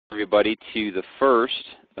everybody to the first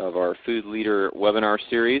of our Food Leader webinar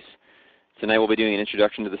series. Tonight we'll be doing an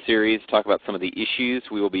introduction to the series, talk about some of the issues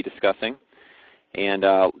we will be discussing, and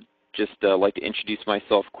just like to introduce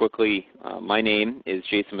myself quickly. My name is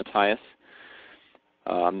Jason Matthias.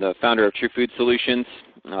 I'm the founder of True Food Solutions,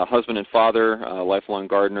 husband and father, lifelong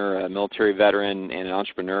gardener, a military veteran, and an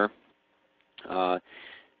entrepreneur.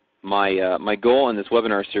 My goal in this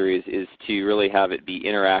webinar series is to really have it be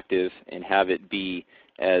interactive and have it be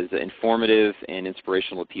as informative and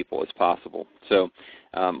inspirational to people as possible. So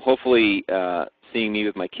hopefully seeing me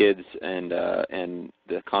with my kids and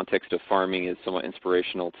the context of farming is somewhat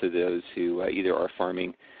inspirational to those who either are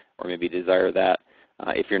farming or maybe desire that.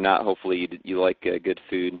 If you're not, hopefully you like good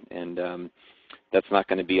food, and that's not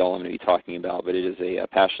going to be all I'm going to be talking about, but it is a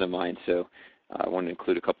passion of mine, so I want to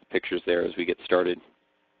include a couple pictures there as we get started.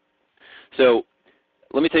 So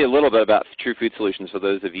let me tell you a little bit about True Food Solutions for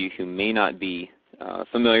those of you who may not be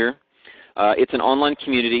familiar. It's an online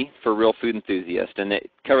community for real food enthusiasts, and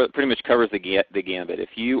it pretty much covers the gambit. If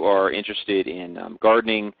you are interested in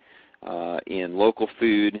gardening, in local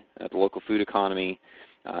food, the local food economy,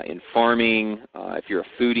 in farming, if you're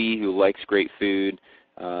a foodie who likes great food,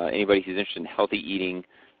 anybody who's interested in healthy eating,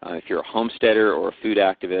 if you're a homesteader or a food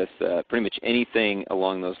activist, pretty much anything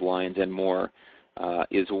along those lines and more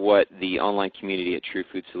is what the online community at True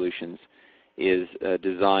Food Solutions is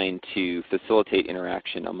designed to facilitate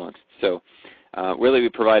interaction amongst. So really we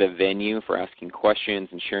provide a venue for asking questions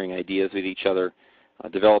and sharing ideas with each other,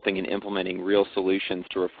 developing and implementing real solutions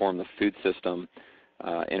to reform the food system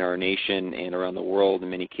in our nation and around the world, in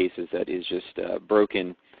many cases that is just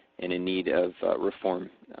broken and in need of reform.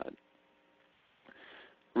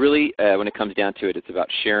 Really, when it comes down to it, it's about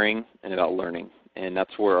sharing and about learning. And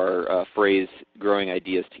that's where our phrase, growing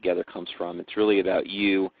ideas together, comes from. It's really about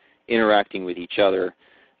you interacting with each other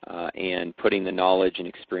and putting the knowledge and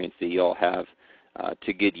experience that you all have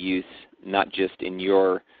to good use, not just in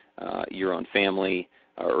your own family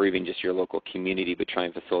or even just your local community, but try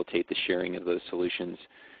and facilitate the sharing of those solutions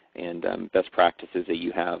and best practices that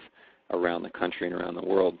you have around the country and around the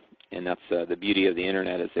world. And that's the beauty of the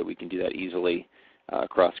Internet, is that we can do that easily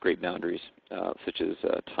across great boundaries such as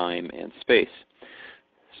time and space.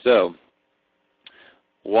 So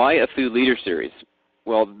why a Food Leader Series?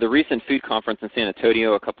 Well, the recent food conference in San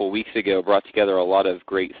Antonio a couple of weeks ago brought together a lot of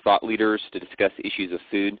great thought leaders to discuss issues of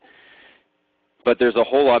food. But there's a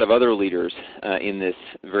whole lot of other leaders in this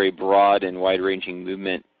very broad and wide-ranging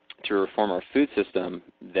movement to reform our food system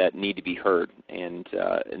that need to be heard. And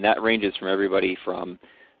that ranges from everybody from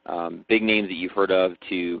big names that you've heard of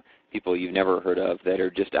to people you've never heard of that are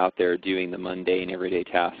just out there doing the mundane, everyday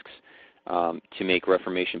tasks to make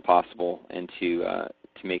reformation possible and to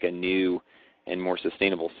make a new and more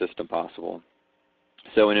sustainable system possible.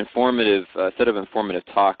 So an informative set of informative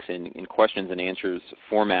talks in questions and answers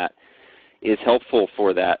format is helpful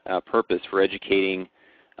for that purpose, for educating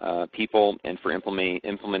people and for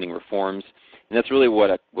implementing reforms. And that's really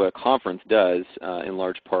what a conference does in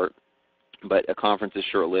large part. But a conference is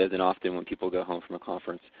short-lived, and often when people go home from a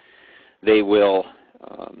conference, they will,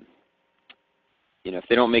 if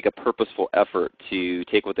they don't make a purposeful effort to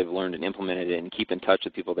take what they've learned and implement it and keep in touch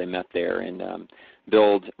with people they met there and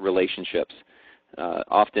build relationships,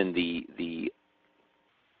 often the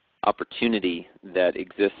opportunity that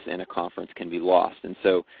exists in a conference can be lost. And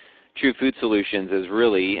so True Food Solutions is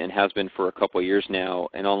really, and has been for a couple of years now,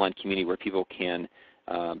 an online community where people can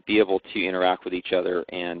be able to interact with each other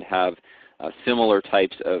and have similar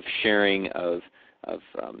types of sharing of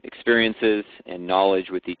experiences and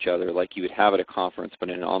knowledge with each other like you would have at a conference, but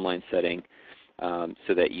in an online setting,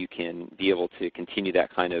 so that you can be able to continue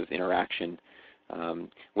that kind of interaction.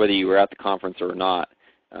 Whether you were at the conference or not,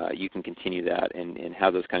 you can continue that and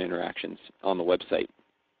have those kind of interactions on the website.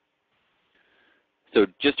 So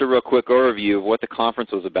just a real quick overview of what the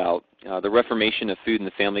conference was about. The Reformation of Food and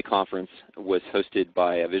the Family Conference was hosted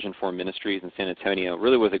by Vision Forum Ministries in San Antonio. It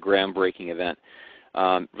really was a groundbreaking event.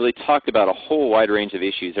 Really talked about a whole wide range of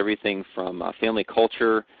issues, everything from family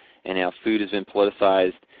culture and how food has been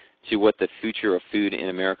politicized to what the future of food in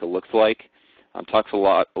America looks like. Talks a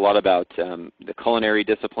lot about the culinary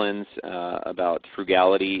disciplines, about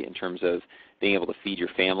frugality in terms of being able to feed your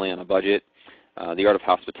family on a budget, the art of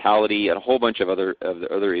hospitality, and a whole bunch of other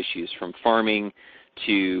issues, from farming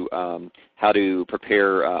to how to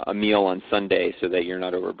prepare a meal on Sunday so that you're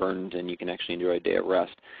not overburdened and you can actually enjoy a day of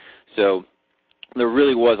rest. So there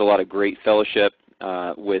really was a lot of great fellowship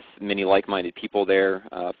with many like-minded people there.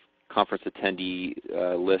 Conference attendee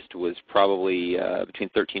list was probably between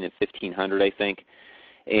 1,300 and 1,500, I think.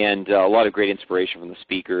 and a lot of great inspiration from the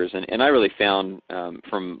speakers. And I really found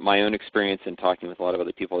from my own experience and talking with a lot of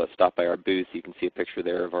other people that stopped by our booth, you can see a picture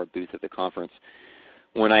there of our booth at the conference.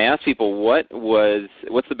 When I asked people what's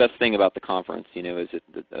the best thing about the conference, is it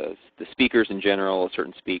the speakers in general, a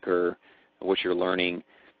certain speaker, what you're learning,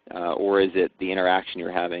 or is it the interaction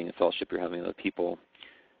you're having, the fellowship you're having with other people?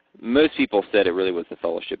 Most people said it really was the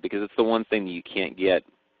fellowship, because it's the one thing that you can't get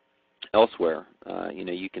elsewhere.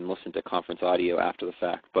 You can listen to conference audio after the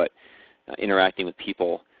fact, but interacting with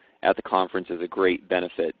people at the conference is a great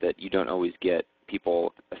benefit that you don't always get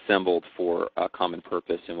people assembled for a common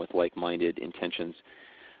purpose and with like-minded intentions.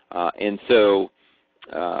 And so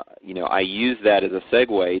I use that as a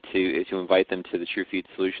segue to invite them to the True Food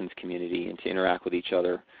Solutions community and to interact with each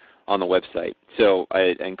other on the website. So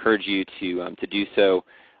I encourage you to do so.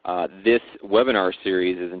 This webinar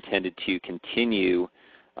series is intended to continue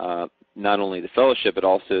not only the fellowship but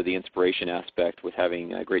also the inspiration aspect, with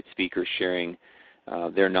having great speakers sharing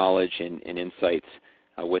their knowledge and insights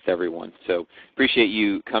with everyone. So appreciate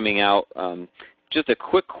you coming out. Just a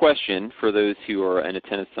quick question for those who are in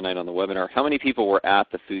attendance tonight on the webinar. How many people were at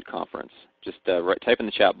the food conference? Just type in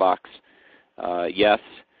the chat box yes.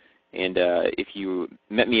 And if you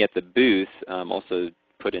met me at the booth, also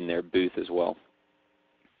put in their booth as well.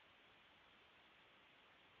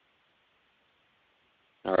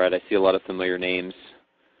 All right, I see a lot of familiar names.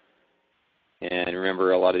 And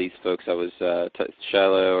remember, a lot of these folks, I was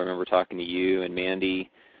Shiloh, I remember talking to you and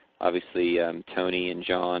Mandy, obviously Tony and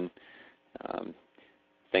John.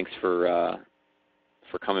 Thanks for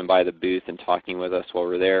coming by the booth and talking with us while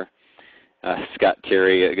we're there. Scott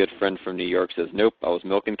Terry, a good friend from New York, says, "Nope, I was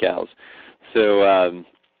milking cows." So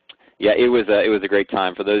yeah, it was a great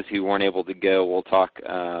time. For those who weren't able to go, we'll talk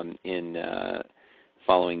in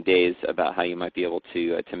following days about how you might be able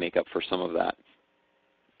to make up for some of that.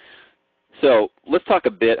 So let's talk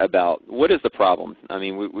a bit about what is the problem. I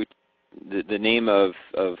mean, the name of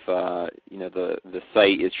the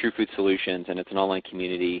site is True Food Solutions, and it's an online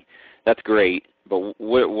community. That's great, but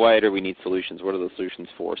why do we need solutions? What are the solutions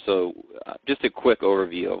for? So just a quick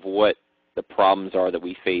overview of what the problems are that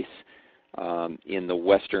we face in the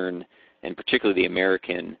Western and particularly the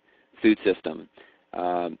American food system.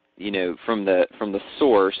 From the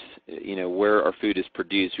source, where our food is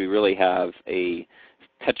produced, we really have a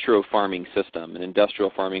petro-farming system, an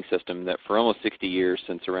industrial farming system that for almost 60 years,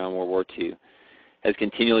 since around World War II, has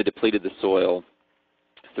continually depleted the soil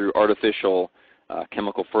through artificial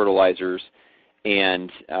chemical fertilizers.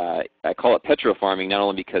 And I call it petro-farming not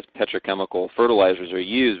only because petrochemical fertilizers are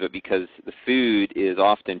used, but because the food is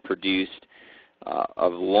often produced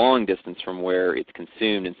of long distance from where it's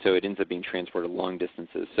consumed, and so it ends up being transported long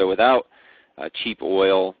distances. So without cheap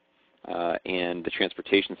oil and the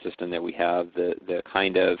transportation system that we have, the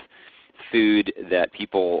kind of food that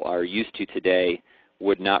people are used to today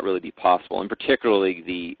would not really be possible, and particularly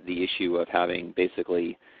the issue of having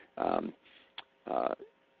basically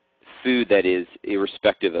food that is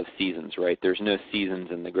irrespective of seasons, right? There's no seasons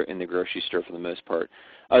in the grocery store for the most part,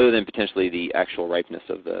 other than potentially the actual ripeness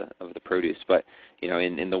of the produce. But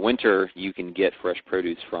in the winter, you can get fresh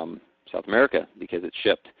produce from South America because it's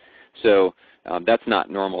shipped. So that's not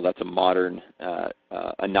normal. That's a modern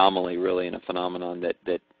anomaly, really, and a phenomenon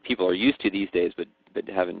that people are used to these days, but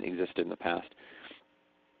haven't existed in the past.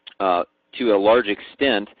 To a large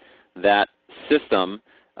extent, that system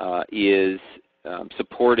is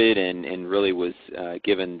supported and really was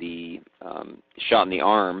given the shot in the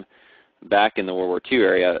arm back in the World War II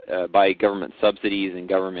area by government subsidies and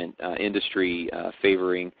government industry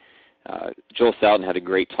favoring. Joel Salatin had a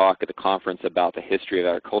great talk at the conference about the history of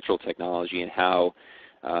agricultural technology and how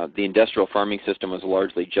the industrial farming system was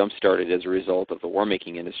largely jump-started as a result of the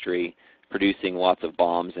war-making industry producing lots of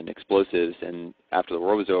bombs and explosives, and after the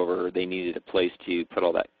war was over, they needed a place to put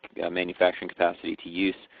all that manufacturing capacity to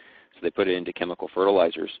use. So they put it into chemical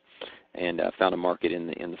fertilizers and found a market in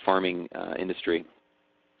the farming industry.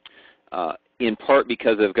 In part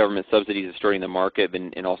because of government subsidies distorting the market,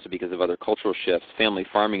 and also because of other cultural shifts, family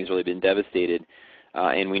farming has really been devastated.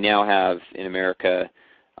 And we now have in America,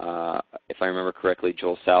 if I remember correctly,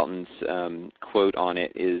 Joel Salatin's quote on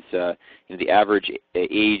it is the average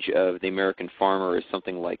age of the American farmer is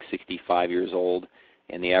something like 65 years old,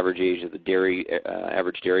 and the average age of the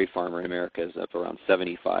average dairy farmer in America is up around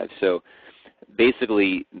 75. So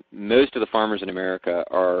basically, most of the farmers in America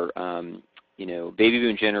are baby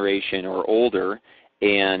boom generation or older,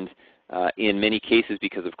 and in many cases,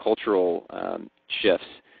 because of cultural shifts,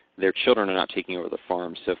 their children are not taking over the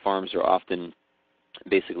farms. So farms are often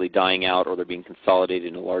basically dying out, or they're being consolidated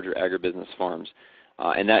into larger agribusiness farms.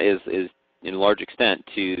 And that is in large extent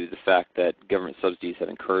to the fact that government subsidies have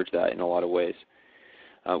encouraged that in a lot of ways.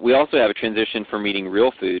 We also have a transition from eating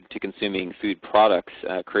real food to consuming food products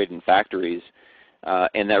created in factories,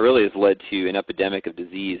 and that really has led to an epidemic of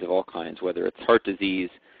disease of all kinds, whether it's heart disease,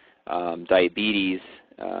 diabetes,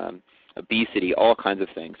 obesity. All kinds of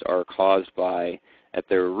things are caused by, at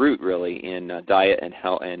their root really, in diet and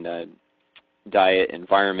health, and diet,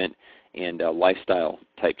 environment, and lifestyle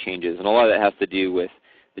type changes. And a lot of that has to do with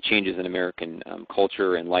the changes in American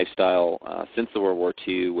culture and lifestyle since the World War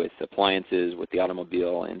II, with appliances, with the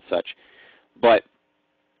automobile and such. But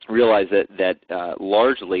realize that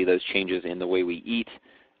largely those changes in the way we eat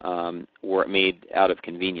were made out of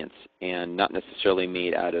convenience and not necessarily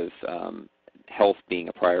made out of health being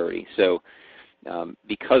a priority. So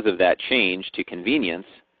because of that change to convenience,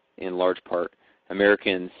 in large part,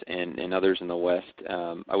 Americans and others in the West,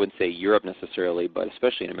 I wouldn't say Europe necessarily, but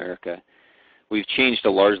especially in America, we've changed to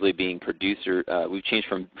largely being we've changed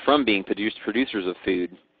from being producers of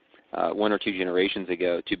food 1 or 2 generations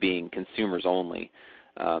ago to being consumers only.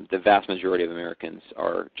 The vast majority of Americans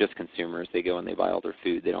are just consumers. They go and they buy all their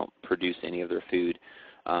food. They don't produce any of their food.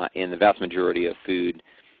 And the vast majority of food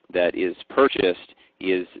that is purchased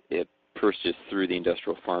is purchased through the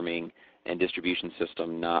industrial farming and distribution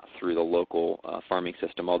system, not through the local farming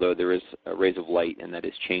system, although there is a rays of light and that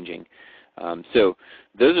is changing. So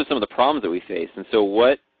those are some of the problems that we face. And so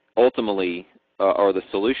what ultimately are the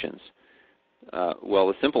solutions? Well,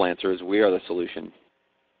 the simple answer is we are the solution.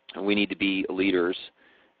 And we need to be leaders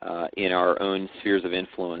in our own spheres of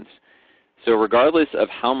influence. So regardless of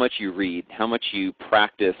how much you read, how much you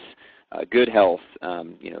practice good health,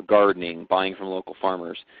 gardening, buying from local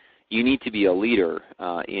farmers, you need to be a leader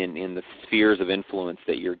in the spheres of influence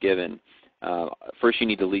that you're given. First, you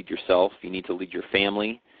need to lead yourself. You need to lead your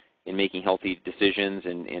family in making healthy decisions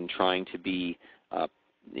and trying to be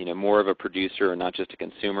more of a producer and not just a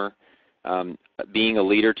consumer. Being a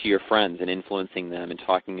leader to your friends and influencing them and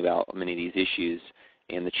talking about many of these issues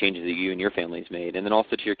and the changes that you and your family's made, and then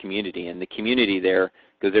also to your community. And the community there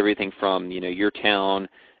goes everything from your town,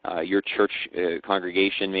 your church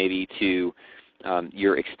congregation maybe, to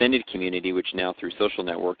your extended community, which now through social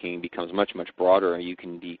networking becomes much, much broader, and you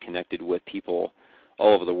can be connected with people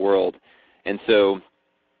all over the world. And so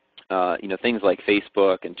things like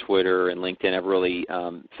Facebook and Twitter and LinkedIn have really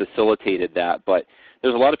facilitated that. But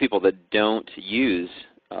there's a lot of people that don't use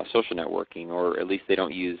social networking, or at least they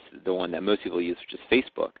don't use the one that most people use, which is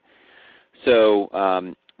Facebook.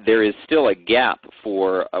 So there is still a gap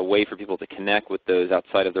for a way for people to connect with those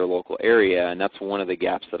outside of their local area, and that's one of the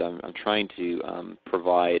gaps that I'm trying to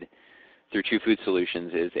provide through True Food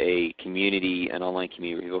Solutions, is a community, an online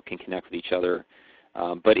community where people can connect with each other,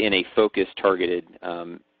 but in a focused, targeted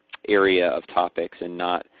area of topics, and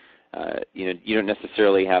not you don't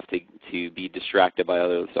necessarily have to be distracted by all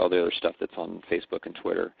the other stuff that's on Facebook and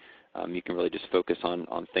Twitter. You can really just focus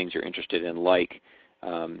on things you're interested in, like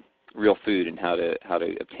real food and how to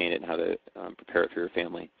obtain it and how to prepare it for your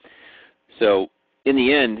family. So in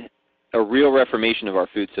the end, a real reformation of our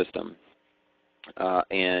food system,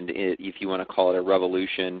 and if you want to call it a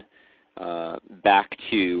revolution back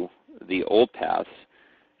to the old paths,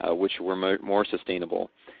 which were more sustainable.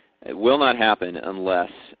 It will not happen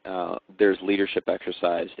unless there's leadership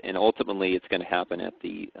exercised, and ultimately it's going to happen at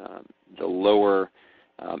the lower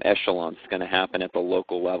echelons. It's going to happen at the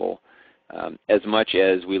local level. As much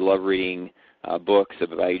as we love reading books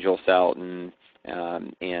about Joel Salatin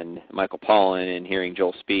and Michael Pollan and hearing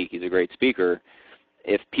Joel speak, he's a great speaker,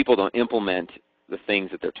 if people don't implement the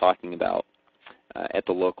things that they're talking about at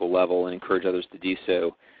the local level and encourage others to do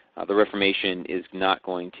so, the Reformation is not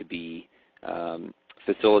going to be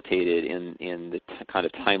facilitated in the kind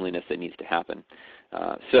of timeliness that needs to happen.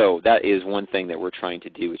 So that is one thing that we're trying to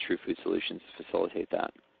do with True Food Solutions, to facilitate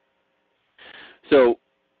that. So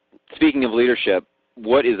speaking of leadership,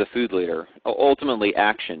 what is a food leader? Ultimately,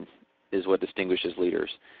 action is what distinguishes leaders.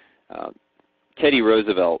 Teddy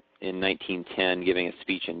Roosevelt in 1910, giving a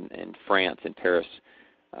speech in France, in Paris,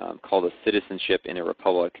 called "A Citizenship in a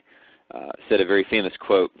Republic," said a very famous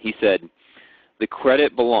quote. He said, "The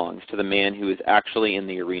credit belongs to the man who is actually in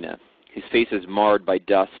the arena, whose face is marred by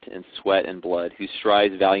dust and sweat and blood, who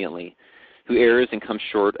strives valiantly, who errs and comes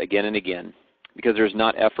short again and again, because there is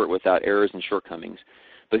not effort without errors and shortcomings,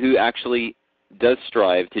 but who actually does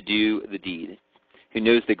strive to do the deed, who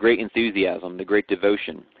knows the great enthusiasm, the great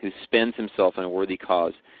devotion, who spends himself in a worthy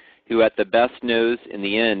cause, who at the best knows in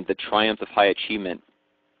the end the triumph of high achievement,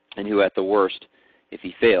 and who at the worst, if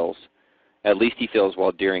he fails, at least he fails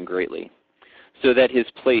while daring greatly, so that his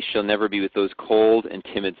place shall never be with those cold and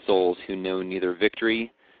timid souls who know neither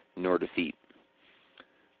victory nor defeat."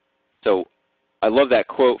 So I love that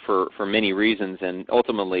quote for many reasons, and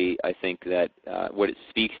ultimately I think that what it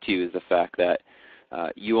speaks to is the fact that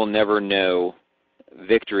you will never know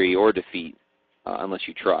victory or defeat unless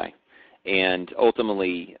you try. And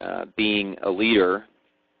ultimately being a leader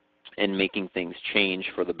and making things change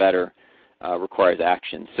for the better requires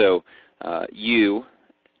action. So you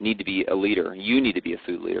need to be a leader. You need to be a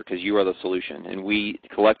food leader because you are the solution, and we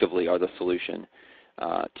collectively are the solution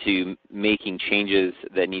to making changes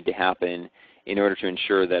that need to happen in order to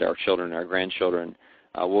ensure that our children and our grandchildren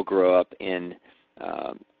will grow up in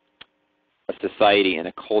a society and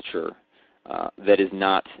a culture that is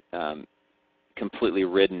not completely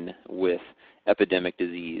ridden with epidemic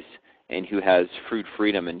disease and who has food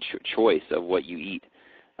freedom and choice of what you eat.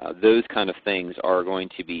 Those kind of things are going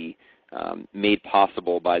to be made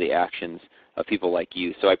possible by the actions of people like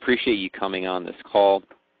you. So I appreciate you coming on this call,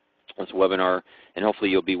 this webinar, and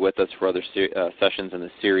hopefully you'll be with us for other sessions in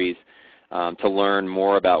the series to learn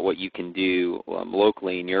more about what you can do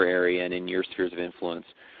locally in your area and in your spheres of influence.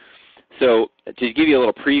 So to give you a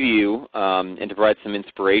little preview and to provide some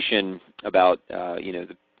inspiration about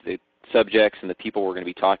the subjects and the people we're going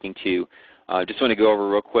to be talking to, I just want to go over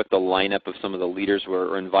real quick the lineup of some of the leaders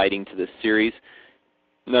we're inviting to this series.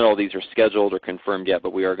 Not all these are scheduled or confirmed yet,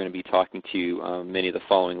 but we are going to be talking to many of the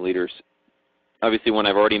following leaders. Obviously, one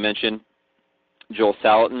I've already mentioned, Joel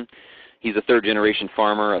Salatin. He's a third-generation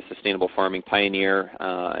farmer, a sustainable farming pioneer,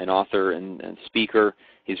 an author and speaker.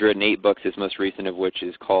 He's written 8 books, his most recent of which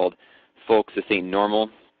is called Folks, This Ain't Normal.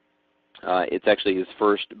 It's actually his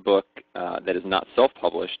first book that is not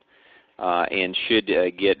self-published and should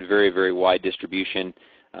get very, very wide distribution.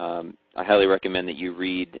 I highly recommend that you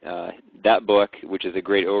read that book, which is a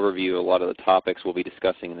great overview of a lot of the topics we'll be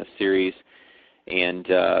discussing in this series. And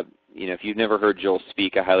if you've never heard Joel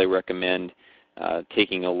speak, I highly recommend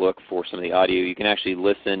taking a look for some of the audio. You can actually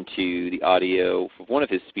listen to the audio of one of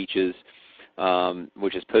his speeches,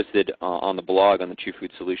 which is posted on the blog on the True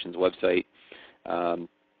Food Solutions website.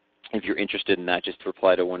 If you're interested in that, just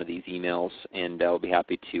reply to one of these emails, and I'll be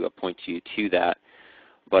happy to point you to that.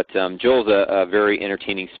 But Joel's a very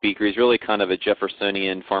entertaining speaker. He's really kind of a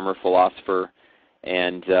Jeffersonian farmer philosopher,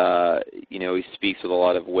 and he speaks with a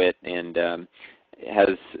lot of wit and has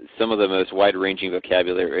some of the most wide-ranging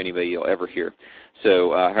vocabulary anybody you'll ever hear.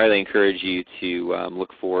 So I highly encourage you to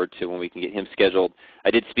look forward to when we can get him scheduled.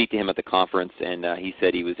 I did speak to him at the conference, and he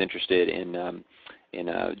said he was interested in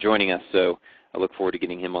joining us. So I look forward to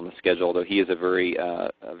getting him on the schedule. Although he is a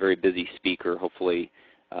very busy speaker, hopefully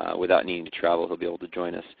without needing to travel, he'll be able to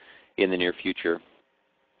join us in the near future.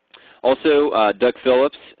 Also, Doug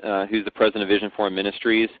Phillips, who's the president of Vision Forum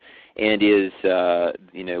Ministries, and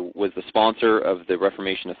was the sponsor of the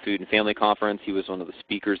Reformation of Food and Family Conference. He was one of the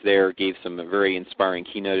speakers there, gave some very inspiring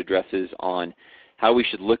keynote addresses on how we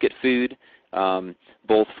should look at food,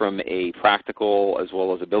 both from a practical as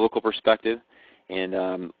well as a biblical perspective.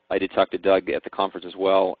 And I did talk to Doug at the conference as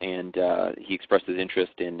well, and he expressed his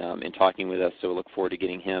interest in talking with us, so I look forward to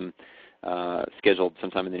getting him scheduled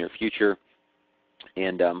sometime in the near future.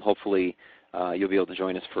 And hopefully you'll be able to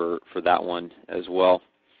join us for that one as well.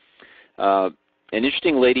 An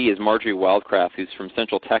interesting lady is Marjorie Wildcraft, who's from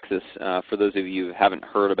Central Texas. For those of you who haven't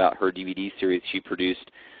heard about her DVD series she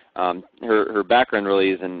produced, her background really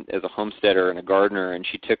is as a homesteader and a gardener, and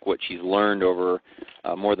she took what she's learned over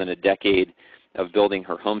more than a decade of building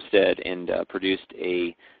her homestead and produced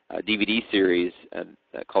a DVD series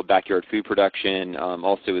called Backyard Food Production.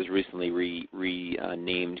 Also was recently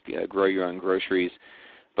renamed Grow Your Own Groceries.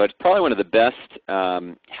 But probably one of the best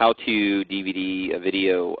how-to DVD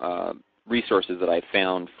video resources that I've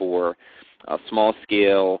found for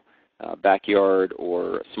small-scale backyard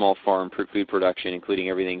or small farm food production, including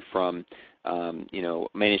everything from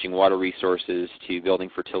managing water resources to building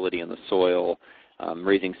fertility in the soil,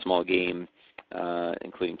 raising small game,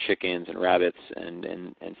 including chickens and rabbits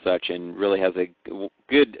and such, and really has a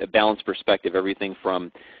good balanced perspective, everything from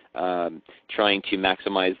trying to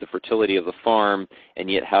maximize the fertility of the farm and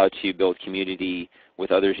yet how to build community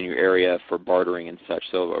with others in your area for bartering and such.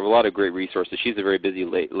 So a lot of great resources. She's a very busy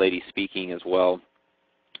lady speaking as well.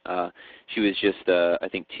 She was just, I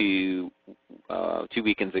think, two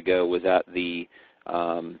weekends ago was at the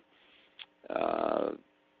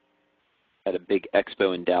at a big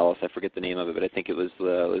expo in Dallas. I forget the name of it, but I think it was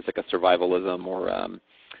like a survivalism or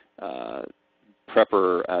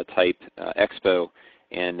prepper type expo.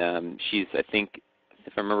 And she's, I think,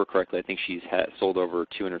 if I remember correctly, I think she's sold over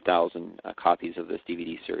 200,000 copies of this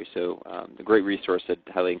DVD series. So a great resource. I'd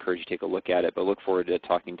highly encourage you to take a look at it, but look forward to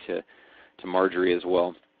talking to Marjorie as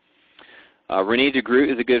well. Renee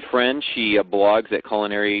DeGroot is a good friend. She blogs at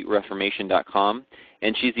culinaryreformation.com,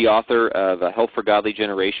 And she's the author of Health for Godly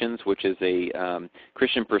Generations, which is a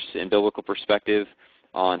Christian and biblical perspective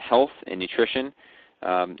on health and nutrition.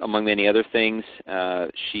 Among many other things,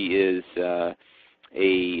 she is a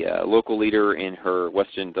local leader in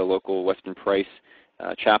the local Weston Price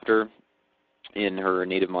chapter in her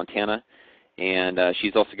native Montana. And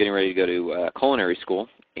she's also getting ready to go to culinary school,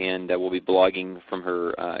 and will be blogging from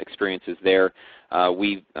her experiences there. We'll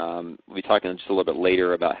be talking just a little bit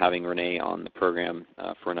later about having Renee on the program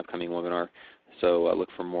for an upcoming webinar, so look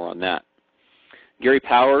for more on that. Gary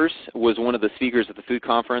Powers was one of the speakers at the food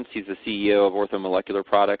conference. He's the CEO of Orthomolecular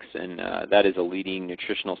Products, and that is a leading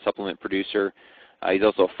nutritional supplement producer. He's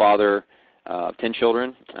also a father of 10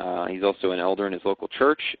 children. He's also an elder in his local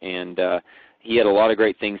church, and he had a lot of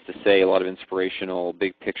great things to say, a lot of inspirational,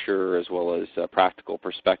 big picture, as well as practical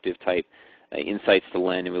perspective type insights to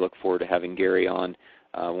lend, and we look forward to having Gary on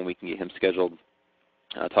when we can get him scheduled.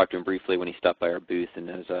 Talked to him briefly when he stopped by our booth, and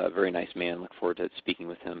is a very nice man. Look forward to speaking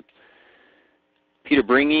with him. Peter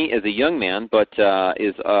Bringy is a young man, but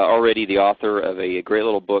is already the author of a great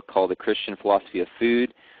little book called The Christian Philosophy of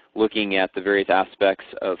Food, looking at the various aspects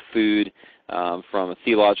of food from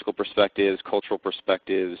theological perspectives, cultural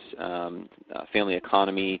perspectives, family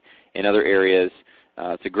economy, and other areas.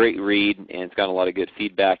 It's a great read, and it's gotten a lot of good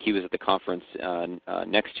feedback. He was at the conference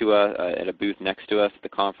next to us, at a booth next to us at the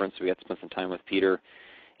conference, so we got to spend some time with Peter.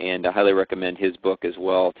 And I highly recommend his book as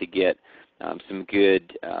well to get some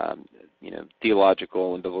good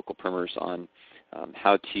theological and biblical primers on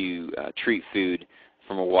how to treat food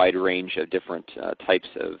from a wide range of different types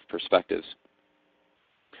of perspectives.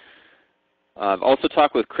 I've also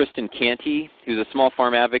talked with Kristen Canty, who's a small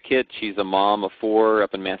farm advocate. She's a mom of 4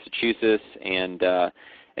 up in Massachusetts, and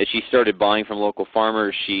as she started buying from local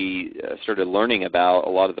farmers, she started learning about a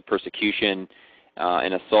lot of the persecution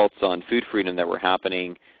and assaults on food freedom that were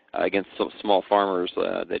happening against small farmers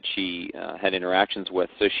that she had interactions with.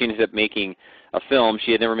 So she ended up making a film.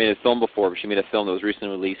 She had never made a film before, but she made a film that was recently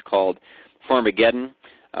released called Farmageddon,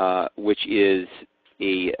 which is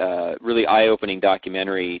a really eye-opening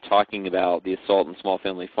documentary talking about the assault on small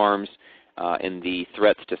family farms and the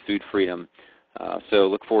threats to food freedom. So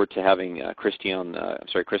look forward to having Kristen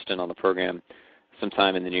on the program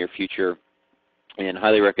sometime in the near future, and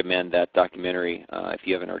highly recommend that documentary if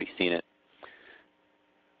you haven't already seen it.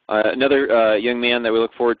 Another young man that we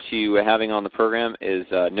look forward to having on the program is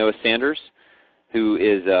Noah Sanders, who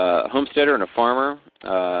is a homesteader and a farmer.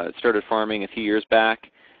 Started farming a few years back.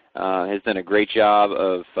 Has done a great job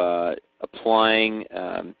of applying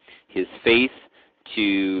his faith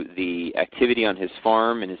to the activity on his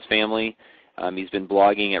farm and his family. He's been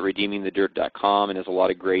blogging at redeemingthedirt.com and has a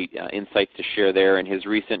lot of great insights to share there. And his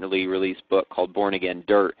recently released book called Born Again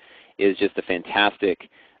Dirt is just a fantastic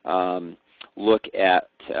look at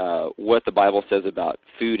what the Bible says about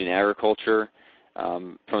food and agriculture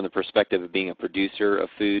from the perspective of being a producer of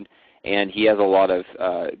food. And he has a lot of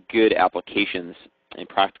good applications and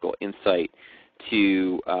practical insight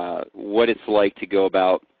to what it's like to go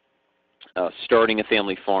about starting a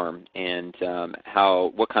family farm, and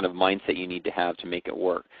what kind of mindset you need to have to make it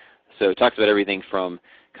work. So it talks about everything from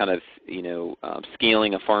kind of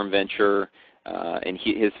scaling a farm venture, and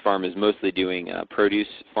his farm is mostly doing produce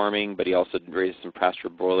farming, but he also raises some pasture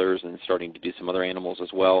broilers and starting to do some other animals as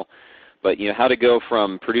well. But how to go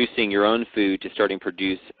from producing your own food to starting to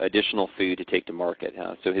produce additional food to take to market.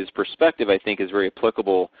 So his perspective, I think, is very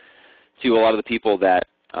applicable to a lot of the people that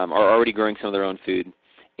are already growing some of their own food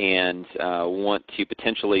and want to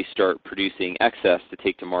potentially start producing excess to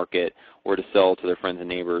take to market or to sell to their friends and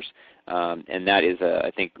neighbors. And that is,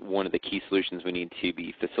 I think, one of the key solutions we need to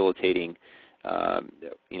be facilitating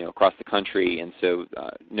across the country. And so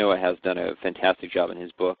Noah has done a fantastic job in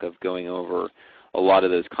his book of going over a lot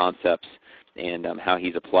of those concepts and how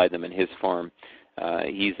he's applied them in his farm.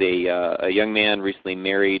 He's a young man, recently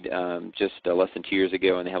married just less than 2 years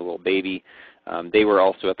ago, and they have a little baby. They were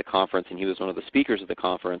also at the conference, and he was one of the speakers at the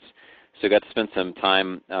conference. So I got to spend some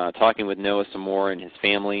time talking with Noah some more and his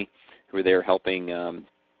family, who were there helping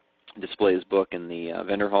display his book in the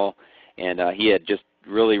vendor hall. And he had just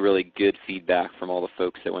really, really good feedback from all the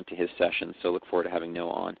folks that went to his session. So look forward to having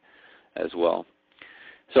Noah on as well.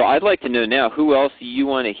 So I'd like to know now who else you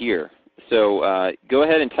want to hear. So go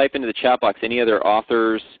ahead and type into the chat box any other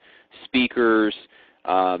authors, speakers,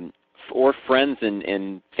 or friends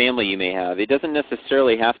and family you may have. It doesn't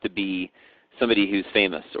necessarily have to be somebody who's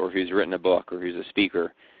famous or who's written a book or who's a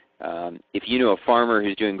speaker. If you know a farmer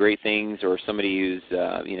who's doing great things, or somebody who's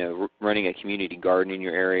running a community garden in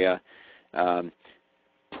your area,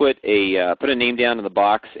 put a name down in the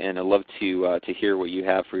box, and I'd love to hear what you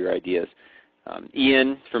have for your ideas.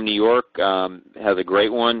 Ian from New York has a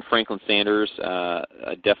great one. Franklin Sanders,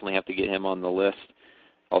 I definitely have to get him on the list.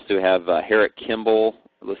 Also have Herrick Kimball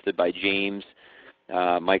listed by James.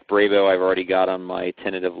 Mike Bravo I've already got on my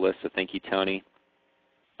tentative list, so thank you, Tony.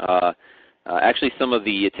 Actually, some of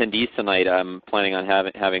the attendees tonight I'm planning on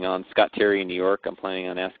having on Scott Terry in New York. I'm planning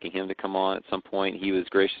on asking him to come on at some point. He was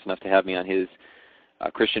gracious enough to have me on his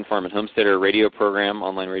Christian Farm and Homesteader radio program,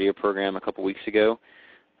 online radio program a couple weeks ago,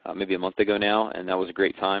 maybe a month ago now, and that was a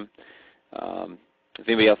great time. If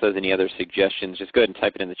anybody else has any other suggestions, just go ahead and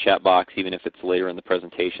type it in the chat box, even if it's later in the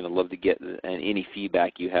presentation. I'd love to get any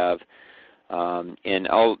feedback you have. And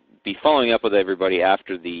I'll be following up with everybody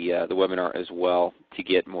after the webinar as well to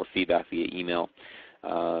get more feedback via email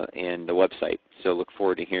and the website. So look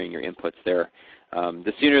forward to hearing your inputs there.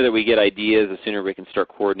 The sooner that we get ideas, the sooner we can start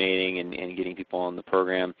coordinating and getting people on the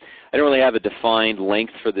program. I don't really have a defined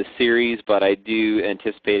length for this series, but I do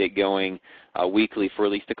anticipate it going weekly for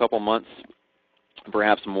at least a couple months,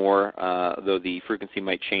 perhaps more, though the frequency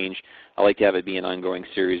might change. I like to have it be an ongoing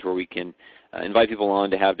series where we can invite people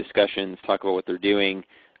on to have discussions, talk about what they're doing,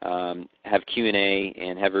 have Q&A,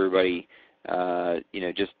 and have everybody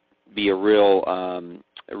just be a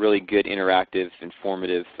really good, interactive,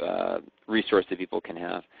 informative resource that people can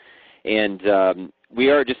have. And we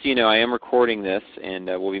are, just so you know, I am recording this, and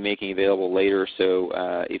we'll be making it available later. So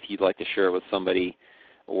if you'd like to share it with somebody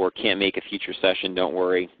or can't make a future session, don't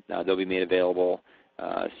worry. They'll be made available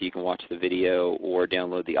so you can watch the video or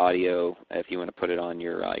download the audio if you want to put it on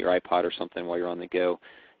your iPod or something while you're on the go.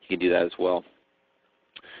 You can do that as well.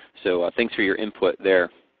 So thanks for your input there.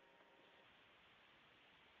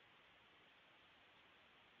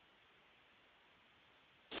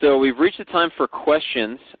 So we've reached the time for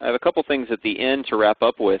questions. I have a couple things at the end to wrap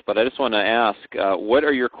up with, but I just want to ask, what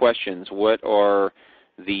are your questions? What are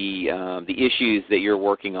the issues that you're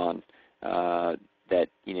working on that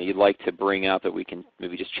you'd like to bring out that we can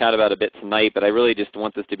maybe just chat about a bit tonight? But I really just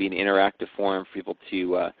want this to be an interactive forum for people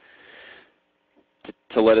to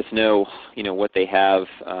let us know, what they have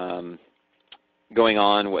going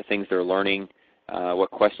on, what things they're learning, what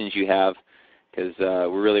questions you have, because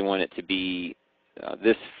we really want it to be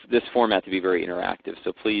this format to be very interactive.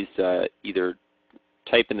 So please either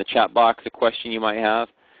type in the chat box a question you might have,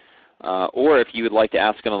 or if you would like to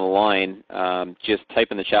ask it on the line, just type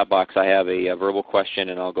in the chat box, I have a verbal question,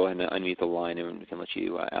 and I'll go ahead and unmute the line and we can let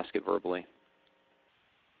you ask it verbally.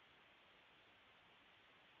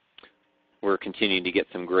 We're continuing to get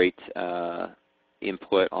some great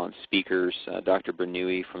input on speakers. Dr.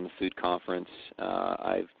 Bernoulli from the Food Conference,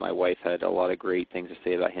 my wife had a lot of great things to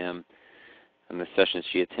say about him and the sessions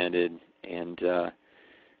she attended, and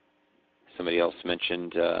somebody else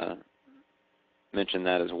mentioned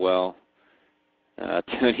that as well.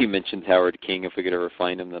 Tony mentioned Howard King, if we could ever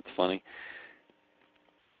find him. That's funny.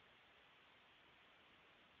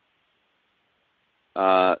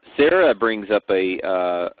 Sarah brings up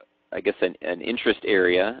I guess an interest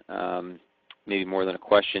area, maybe more than a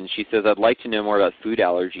question. She says, I'd like to know more about food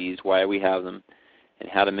allergies, why we have them, and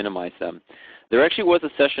how to minimize them. There actually was a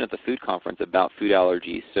session at the food conference about food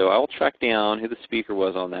allergies, so I will track down who the speaker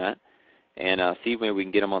was on that and see if maybe we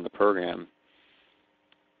can get him on the program.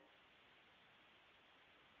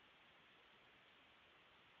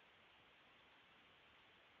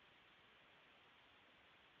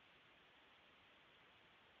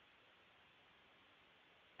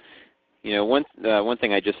 One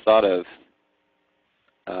thing I just thought of,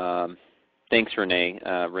 thanks Renee.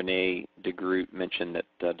 Renee DeGroot mentioned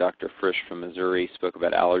that Dr. Frisch from Missouri spoke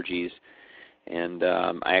about allergies, and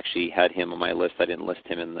I actually had him on my list. I didn't list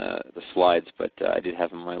him in the slides, but I did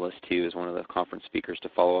have him on my list too as one of the conference speakers to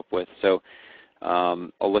follow up with. So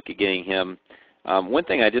I'll look at getting him. One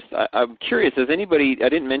thing I'm curious, has anybody, I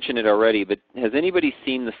didn't mention it already, but has anybody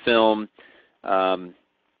seen the film, I'm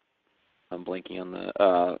blanking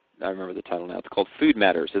on I remember the title now. It's called Food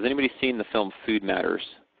Matters. Has anybody seen the film Food Matters?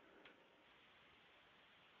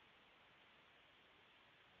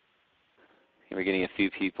 And we're getting a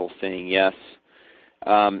few people saying yes.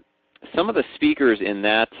 Some of the speakers in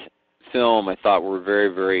that film I thought were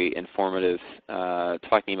very, very informative,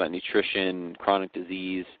 talking about nutrition, chronic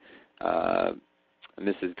disease.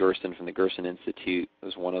 Mrs. Gerson from the Gerson Institute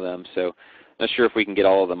was one of them. So I'm not sure if we can get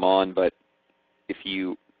all of them on, but if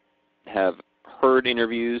you have heard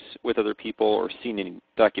interviews with other people or seen any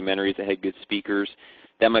documentaries that had good speakers,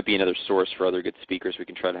 that might be another source for other good speakers we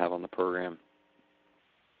can try to have on the program.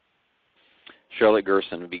 Charlotte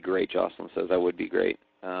Gerson would be great, Jocelyn says. That would be great.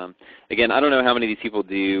 Again, I don't know how many of these people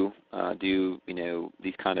do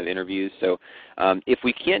these kind of interviews. So if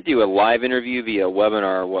we can't do a live interview via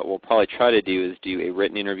webinar, what we'll probably try to do is do a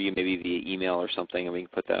written interview, maybe via email or something, and we can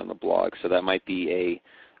put that on the blog. So that might be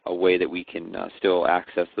a way that we can still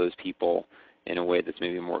access those people in a way that's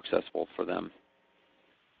maybe more accessible for them.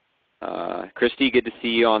 Christy, good to see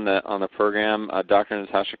you on the program. Dr.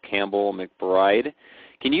 Natasha Campbell McBride.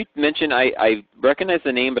 Can you mention, I recognize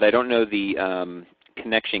the name, but I don't know the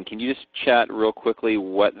connection. Can you just chat real quickly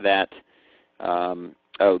what that,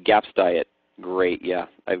 oh, GAPS diet. Great, yeah.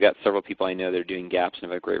 I've got several people I know that are doing GAPS and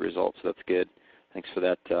have had great results, so that's good. Thanks for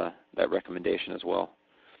that, that recommendation as well.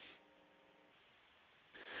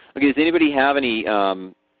 Okay, does anybody have any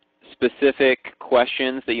specific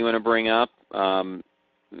questions that you want to bring up? I'm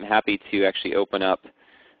happy to actually open up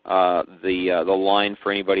the line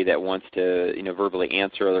for anybody that wants to verbally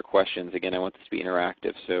answer other questions. Again, I want this to be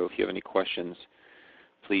interactive, so if you have any questions,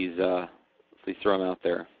 please throw them out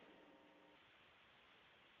there.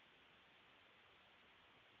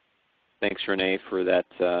 Thanks, Renee, for that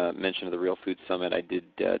mention of the Real Food Summit. I did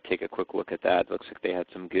take a quick look at that. It looks like they had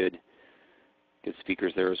some good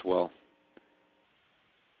speakers there as well.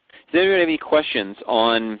 Does anybody have any questions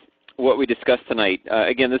on what we discussed tonight?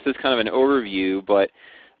 Again, this is kind of an overview, but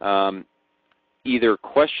either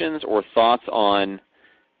questions or thoughts on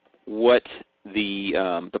what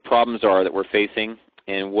the problems are that we're facing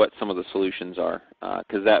and what some of the solutions are,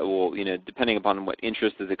 because that will, depending upon what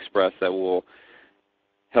interest is expressed, that will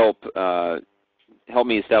help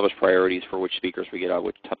me establish priorities for which speakers we get out,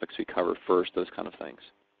 which topics we cover first, those kind of things.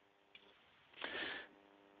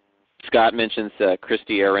 Scott mentions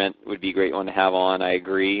Christy Arendt would be a great one to have on. I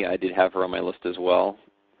agree. I did have her on my list as well.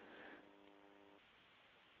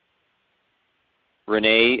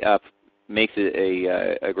 Renee makes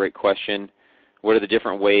it a great question. What are the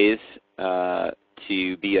different ways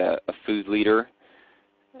to be a food leader?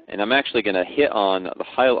 And I'm actually going to hit on a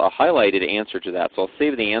highlighted answer to that. So I'll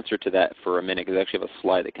save the answer to that for a minute because I actually have a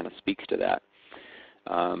slide that kind of speaks to that.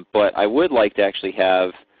 But I would like to actually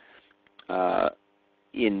have,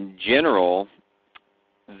 in general,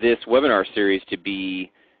 this webinar series to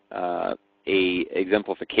be a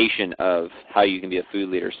exemplification of how you can be a food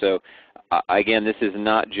leader. So again, this is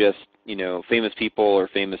not just famous people or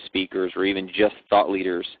famous speakers or even just thought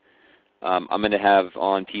leaders. I'm going to have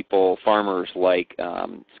on people, farmers like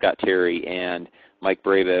Scott Terry and Mike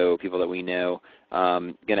Brabo, people that we know.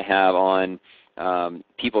 Going to have on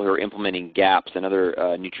people who are implementing GAPS and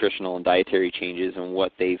other nutritional and dietary changes and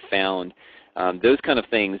what they've found. Those kind of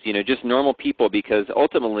things, just normal people, because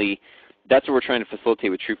ultimately that's what we're trying to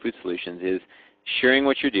facilitate with True Food Solutions is sharing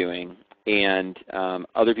what you're doing and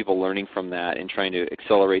other people learning from that and trying to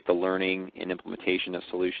accelerate the learning and implementation of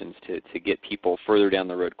solutions to get people further down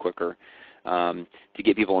the road quicker, to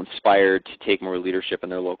get people inspired to take more leadership in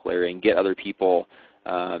their local area and get other people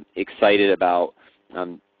excited about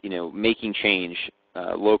making change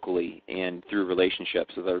locally and through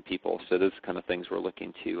relationships with other people. So those are the kind of things we're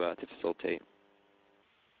looking to facilitate.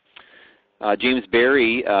 James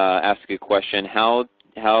Berry asked a good question.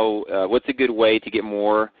 What's a good way to get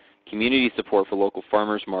more community support for local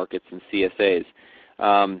farmers markets and CSAs?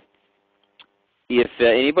 If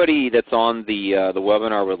anybody that's on the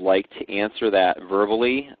webinar would like to answer that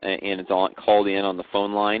verbally and it's called in on the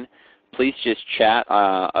phone line, please just chat.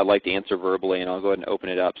 I'd like to answer verbally, and I'll go ahead and open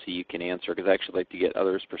it up so you can answer, because I actually like to get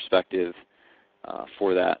others' perspective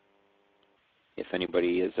for that, if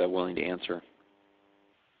anybody is willing to answer.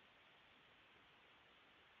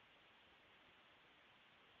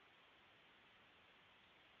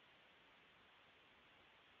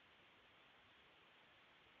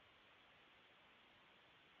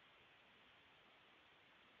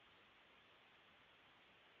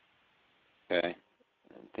 Okay.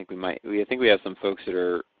 I think we have some folks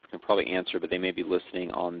that can probably answer, but they may be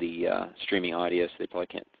listening on the streaming audio, so they probably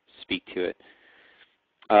can't speak to it.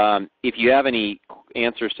 If you have any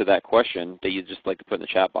answers to that question that you'd just like to put in the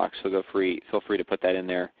chat box, so feel free to put that in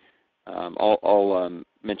there. I'll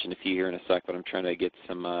mention a few here in a sec, but I'm trying to get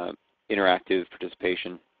some interactive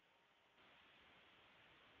participation.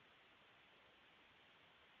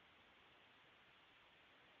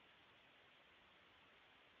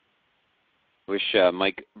 Wish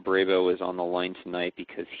Mike Brabo was on the line tonight,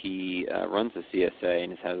 because he runs the CSA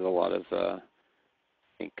and has a lot of I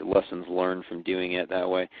think lessons learned from doing it that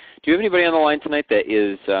way. Do you have anybody on the line tonight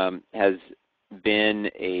that has been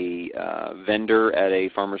a vendor at a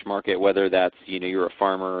farmer's market, whether that's you're a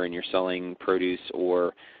farmer and you're selling produce,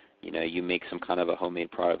 or you make some kind of a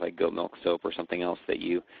homemade product like goat milk soap or something else that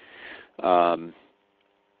you would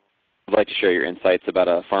like to share your insights about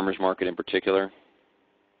a farmer's market in particular?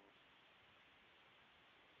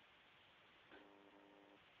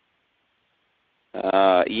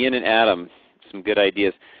 Ian and Adam, some good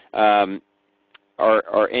ideas.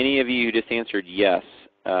 Are any of you who just answered yes?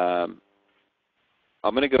 I'm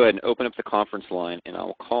going to go ahead and open up the conference line, and I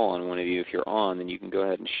will call on one of you. If you're on, then you can go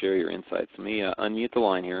ahead and share your insights. Let me unmute the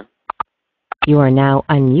line here. You are now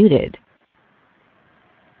unmuted.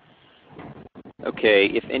 Okay,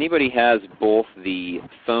 if anybody has both the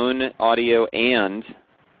phone audio and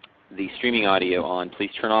the streaming audio on, please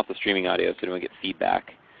turn off the streaming audio so we don't get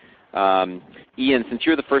feedback. Ian, since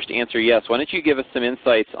you're the first to answer yes, why don't you give us some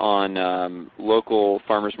insights on local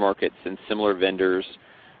farmers markets and similar vendors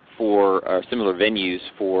for similar venues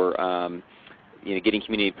for getting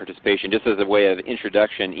community participation. Just as a way of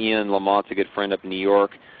introduction, Ian Lamont's a good friend up in New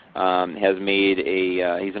York. Has made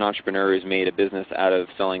he's an entrepreneur who's made a business out of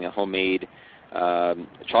selling a homemade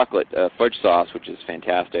chocolate fudge sauce, which is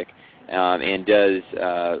fantastic, and does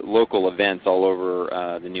local events all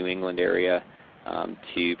over the New England area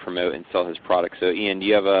to promote and sell his products. So Ian, do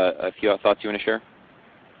you have a few thoughts you want to share?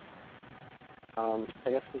 I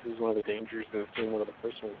guess this is one of the dangers of being one of the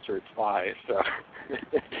first ones to reply. So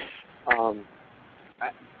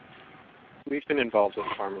we've been involved with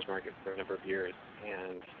the farmers market for a number of years,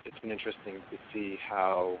 and it's been interesting to see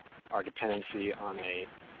how our dependency on a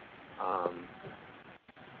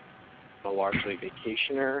largely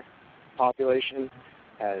vacationer population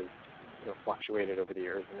has fluctuated over the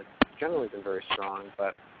years, and it's generally been very strong.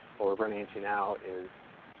 But what we're running into now is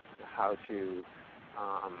how to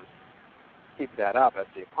keep that up as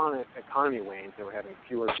the economy wanes, and we're having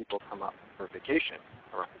fewer people come up for vacation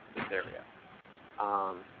around this area.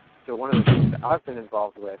 So one of the things that I've been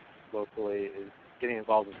involved with locally is getting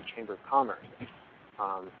involved with the Chamber of Commerce.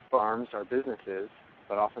 Farms are businesses,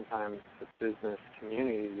 but oftentimes the business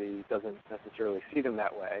community doesn't necessarily see them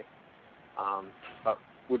that way, but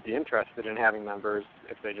would be interested in having members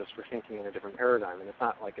if they just were thinking in a different paradigm. And it's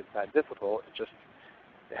not like it's that difficult, it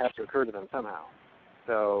has to occur to them somehow.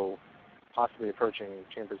 So possibly approaching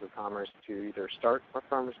chambers of commerce to either start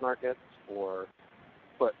farmers markets or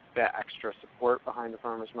put that extra support behind the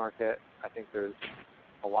farmers market. I think there's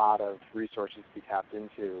a lot of resources to be tapped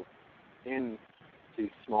into in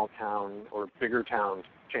these small town or bigger town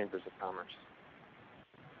chambers of commerce.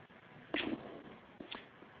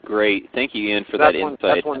 Great. Thank you, Ian, for that insight.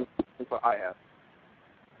 That's one input I have.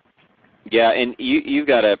 Yeah, and you've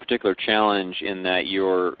got a particular challenge in that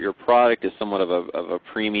your product is somewhat of a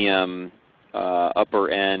premium, upper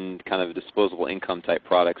end kind of disposable income type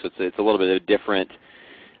product. So it's a little bit of a different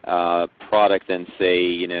product than,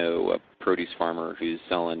 say, a produce farmer who's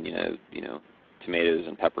selling tomatoes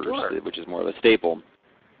and peppers, sure, which is more of a staple.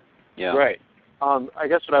 Yeah. Right. I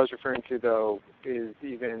guess what I was referring to though is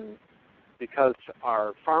even because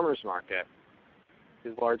our farmers market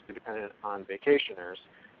is largely dependent on vacationers,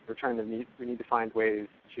 we need to find ways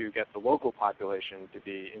to get the local population to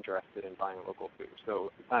be interested in buying local food.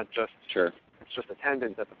 So it's not just it's just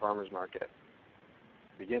attendance at the farmers market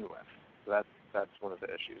to begin with. So that's one of the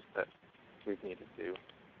issues that we've needed to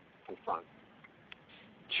confront.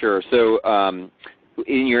 Sure. So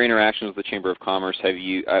in your interactions with the Chamber of Commerce,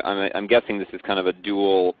 I'm guessing this is kind of a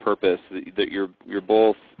dual purpose, that you're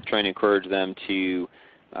both trying to encourage them to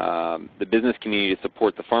the business community to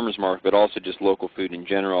support the farmers market, but also just local food in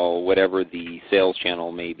general, whatever the sales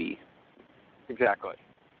channel may be. Exactly.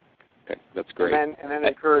 Okay, that's great. And then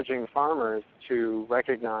encouraging farmers to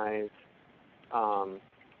recognize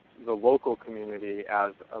the local community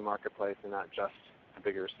as a marketplace and not just a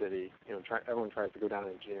bigger city. Everyone tries to go down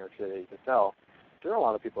into New York City to sell. There are a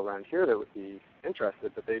lot of people around here that would be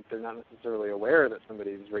interested, but they're not necessarily aware that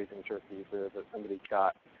somebody's raising turkeys or that somebody's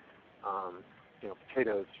got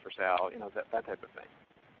potatoes for sale, that type of thing.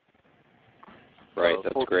 Right, so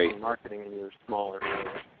that's great. On marketing in your smaller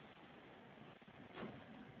area.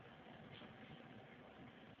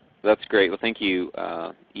 That's great. Well, thank you,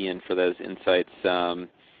 Ian, for those insights.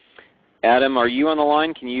 Adam, are you on the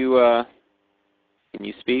line? Can you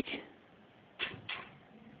speak?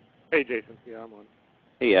 Hey, Jason. Yeah, I'm on.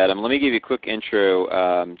 Hey, Adam. Let me give you a quick intro.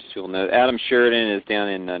 Just so you'll know, Adam Sheridan is down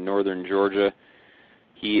in northern Georgia.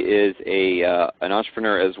 He is an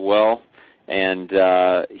entrepreneur as well, and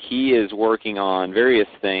he is working on various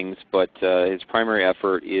things, but his primary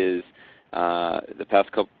effort is the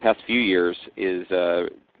past few years is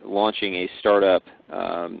launching a startup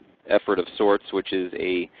effort of sorts, which is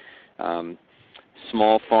a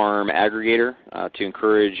small farm aggregator to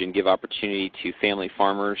encourage and give opportunity to family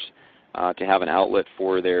farmers to have an outlet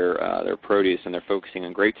for their produce, and they're focusing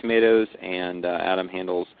on grape tomatoes, and Adam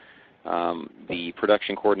handles the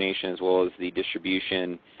production coordination as well as the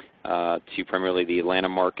distribution to primarily the Atlanta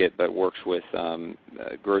market, but works with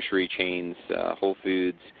grocery chains, Whole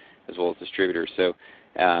Foods, as well as distributors. So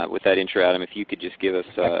with that intro, Adam, if you could just give us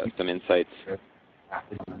some insights.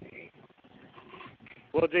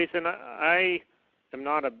 Well, Jason, I am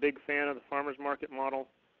not a big fan of the farmers market model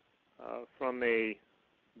from a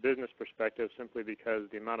business perspective, simply because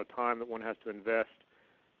the amount of time that one has to invest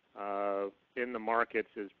in the markets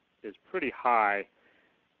is pretty high.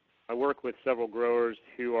 I work with several growers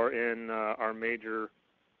who are in our major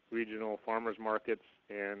regional farmers markets,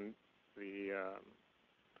 and the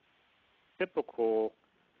typical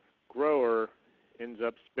grower ends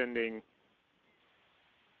up spending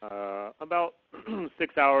about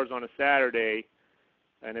 6 hours on a Saturday,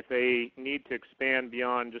 and if they need to expand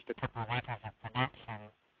beyond just a couple of acres of production,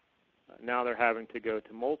 now they're having to go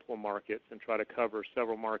to multiple markets and try to cover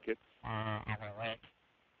several markets every week.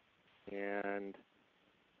 And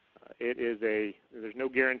there's no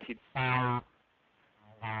guaranteed sale,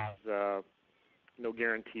 there's no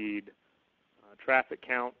guaranteed traffic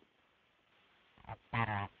count,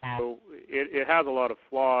 etc. So it has a lot of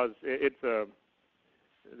flaws.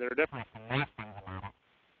 There are definitely some nice things about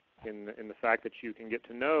it in the fact that you can get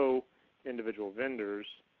to know individual vendors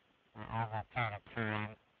over a period of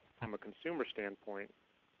time from a consumer standpoint,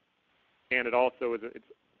 and it also it's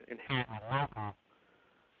inherently local.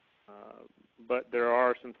 But there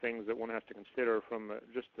are some things that one has to consider from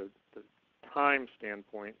just the time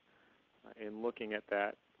standpoint in looking at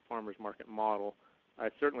that farmers market model. I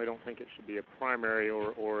certainly don't think it should be a primary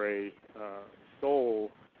or a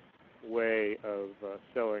sole way of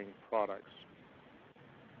selling products.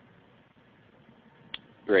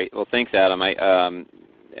 Great. Well, thanks, Adam.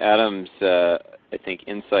 Adam's, I think,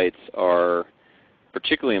 insights are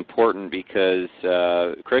particularly important because,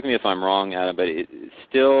 correct me if I'm wrong, Adam, but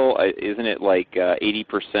isn't it like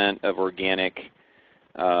 80% of organic,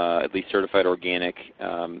 at least certified organic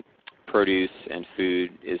produce and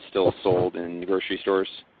food is still sold in grocery stores?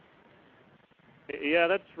 Yeah,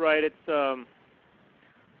 that's right. It's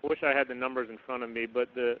I wish I had the numbers in front of me, but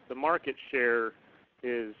the market share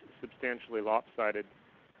is substantially lopsided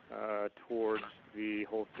towards the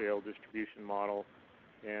wholesale distribution model,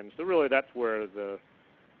 and so really that's where the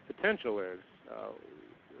potential is.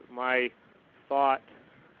 My thought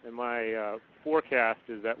and my forecast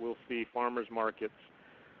is that we'll see farmers markets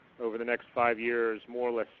over the next 5 years more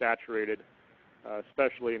or less saturated,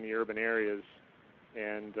 especially in the urban areas,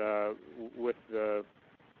 and with the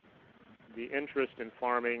interest in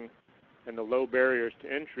farming and the low barriers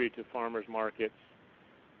to entry to farmers markets,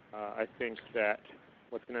 I think that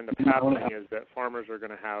what's going to end up happening is that farmers are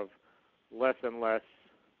going to have less and less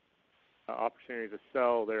opportunity to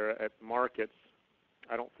sell there at markets.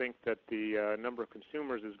 I don't think that the number of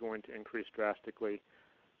consumers is going to increase drastically,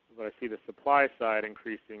 but I see the supply side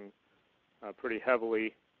increasing pretty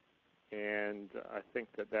heavily, and I think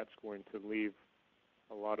that that's going to leave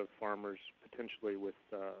a lot of farmers potentially with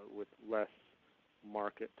less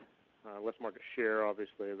market share,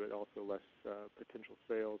 obviously, but also less potential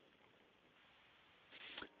sales.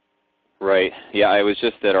 Right. Yeah, I was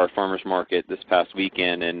just at our farmers market this past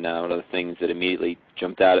weekend, and one of the things that immediately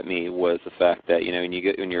jumped out at me was the fact that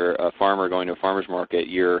when you're a farmer going to a farmers market,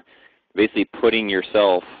 you're basically putting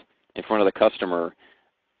yourself in front of the customer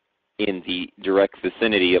in the direct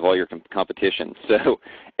vicinity of all your competition. So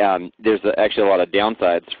there's actually a lot of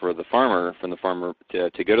downsides for the farmer,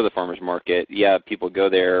 to go to the farmer's market. Yeah, people go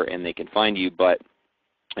there and they can find you, but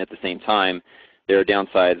at the same time, there are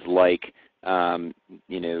downsides like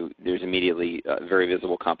there's immediately very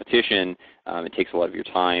visible competition. It takes a lot of your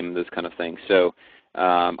time, those kind of things. So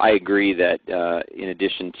I agree that in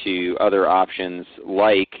addition to other options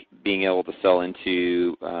like being able to sell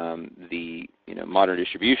into the modern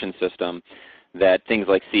distribution system, that things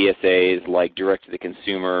like CSAs, like direct to the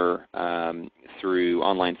consumer through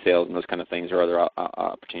online sales and those kind of things, are other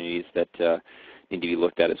opportunities that need to be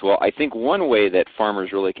looked at as well. I think one way that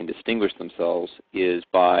farmers really can distinguish themselves is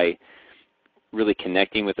by really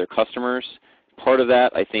connecting with their customers. Part of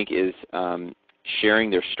that, I think, is sharing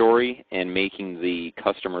their story and making the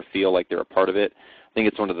customer feel like they're a part of it. I think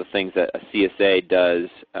it's one of the things that a CSA does,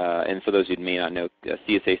 and for those who may not know,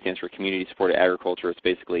 CSA stands for Community Supported Agriculture. It's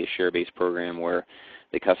basically a share-based program where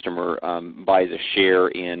the customer buys a share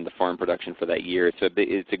in the farm production for that year. So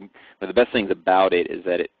one of the best things about it is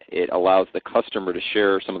that it allows the customer to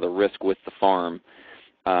share some of the risk with the farm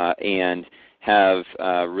and have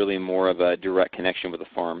really more of a direct connection with the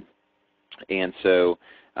farm. And so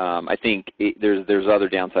I think there's other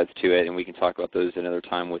downsides to it, and we can talk about those another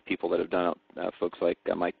time with people that have done it, folks like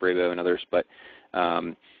Mike Brabo and others. But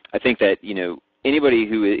I think that anybody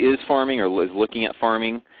who is farming or is looking at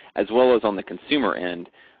farming, as well as on the consumer end,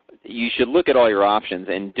 you should look at all your options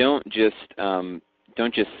and don't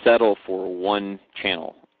don't just settle for one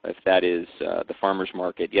channel. If that is the farmer's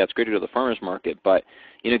market, yeah, it's great to go to the farmer's market, but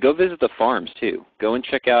go visit the farms too. Go and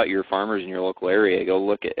check out your farmers in your local area. Go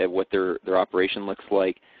look at what their operation looks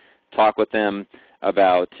like. Talk with them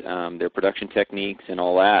about their production techniques and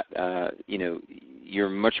all that. You're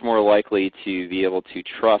much more likely to be able to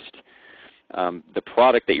trust the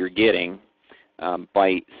product that you're getting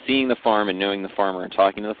by seeing the farm and knowing the farmer and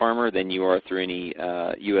talking to the farmer than you are through any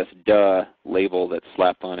U.S. DUH label that's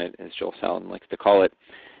slapped on it, as Joel Salatin likes to call it.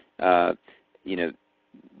 The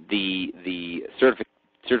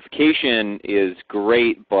certification is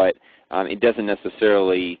great, but it doesn't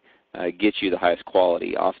necessarily get you the highest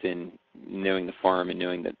quality. Often, knowing the farm and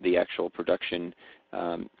knowing the actual production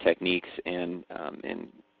techniques and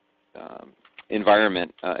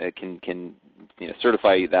environment can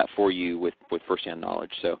certify that for you with firsthand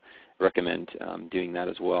knowledge. So, I recommend doing that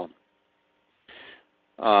as well.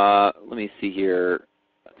 Let me see here.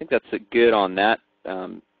 I think that's good on that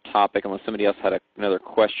topic, unless somebody else had another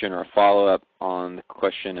question or a follow-up on the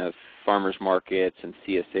question of farmers markets and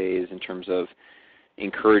CSAs in terms of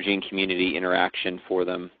encouraging community interaction for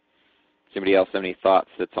them. Does anybody else have any thoughts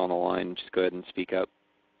that's on the line? Just go ahead and speak up.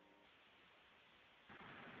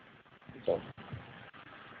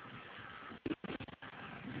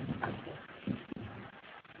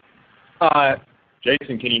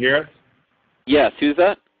 Jason, can you hear us? Yes. Who's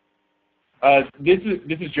that? This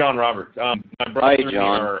is John Roberts. My brother. Hi,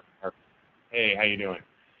 John. Hey, how you doing?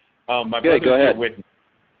 My Good. Go ahead. With me.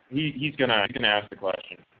 He's gonna ask the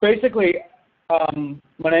question. Basically,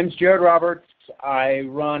 my name's Jared Roberts. I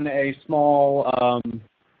run a small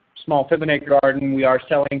Fibonacci garden. We are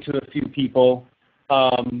selling to a few people.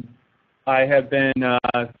 I have been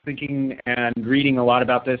thinking and reading a lot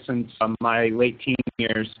about this since my late teen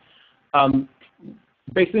years.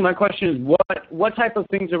 Basically, my question is, what type of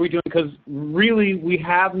things are we doing? Because really, we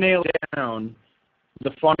have nailed down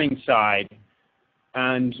the farming side,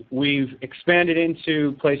 and we've expanded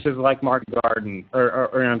into places like market garden,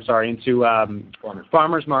 into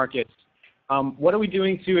farmers markets. What are we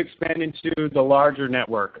doing to expand into the larger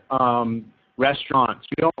network? Restaurants.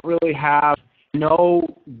 We don't really have.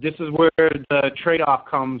 This is where the trade-off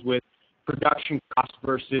comes with production costs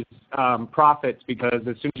versus profits, because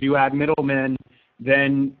as soon as you add middlemen,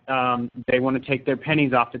 then they want to take their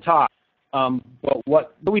pennies off the top. But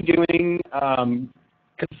what are we doing?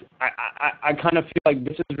 Because I kind of feel like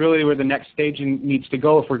this is really where the next stage needs to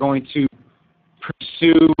go if we're going to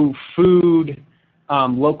pursue food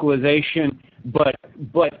localization, but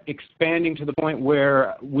expanding to the point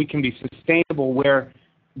where we can be sustainable, where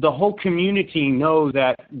the whole community know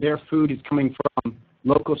that their food is coming from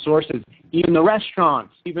local sources, even the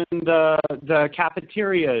restaurants, even the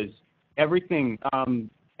cafeterias, everything.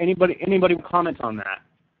 Anybody comment on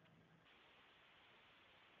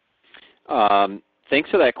that? Thanks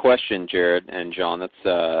for that question, Jared and John.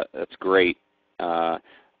 That's great. I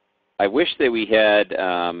wish that we had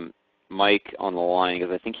Mike on the line,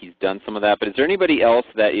 because I think he's done some of that. But is there anybody else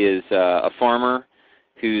that is a farmer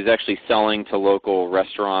who's actually selling to local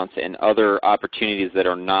restaurants and other opportunities that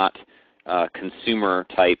are not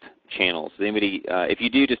consumer-type channels? Anybody? If you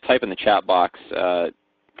do, just type in the chat box,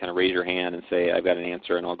 kind of raise your hand and say, I've got an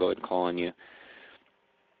answer, and I'll go ahead and call on you.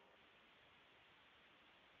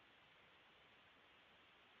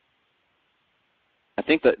 I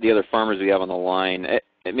think that the other farmers we have on the line,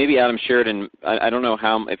 maybe Adam Sheridan, I don't know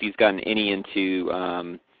if he's gotten any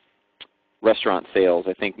into restaurant sales.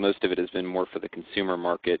 I think most of it has been more for the consumer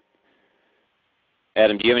market.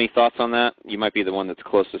 Adam, do you have any thoughts on that? You might be the one that's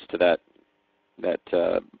closest to that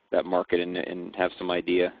market and have some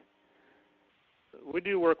idea. We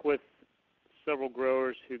do work with several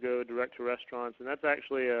growers who go direct to restaurants, and that's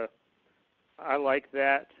actually I like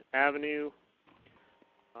that avenue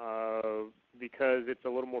because it's a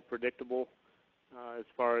little more predictable as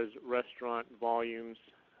far as restaurant volumes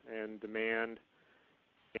and demand,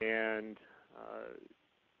 and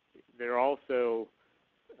they're also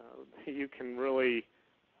you can really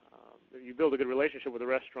you build a good relationship with the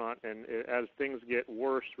restaurant, and as things get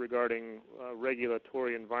worse regarding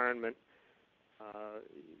regulatory environment,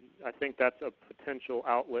 I think that's a potential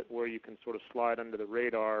outlet where you can sort of slide under the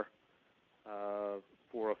radar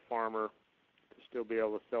for a farmer to still be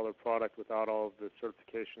able to sell their product without all of the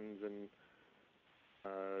certifications and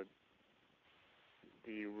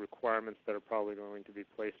the requirements that are probably going to be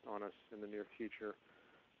placed on us in the near future.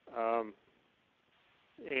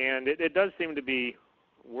 And it does seem to be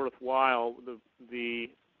worthwhile.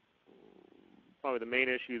 Probably the main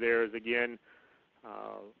issue there is, again,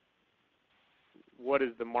 what is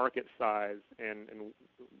the market size, and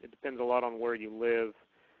it depends a lot on where you live.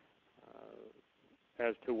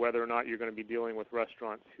 as to whether or not you're going to be dealing with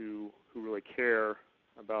restaurants who really care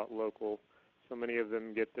about local. So many of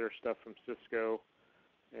them get their stuff from Sysco,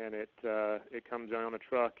 and it comes on a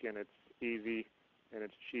truck, and it's easy, and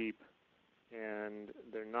it's cheap, and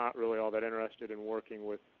they're not really all that interested in working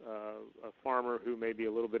with a farmer who may be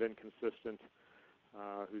a little bit inconsistent,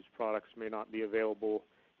 whose products may not be available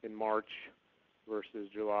in March versus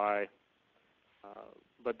July.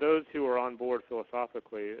 But those who are on board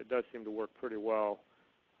philosophically, it does seem to work pretty well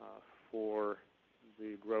for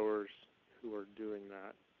the growers who are doing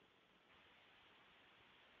that.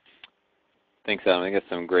 Thanks, Adam. I got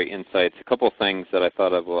some great insights. A couple of things that I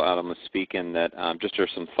thought of while Adam was speaking that just are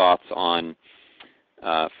some thoughts on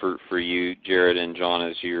for you, Jared and John,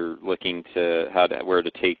 as you're looking to where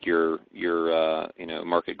to take your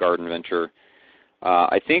market garden venture.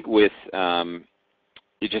 I think with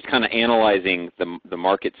you're just kind of analyzing the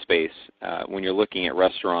market space when you're looking at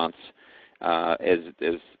restaurants, as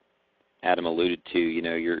Adam alluded to.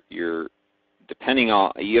 You're depending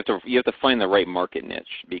on you have to find the right market niche,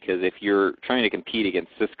 because if you're trying to compete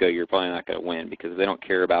against Sysco, you're probably not going to win, because they don't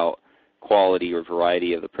care about quality or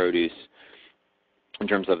variety of the produce in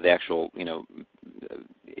terms of the actual,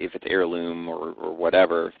 if it's heirloom or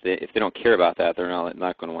whatever. If they don't care about that, they're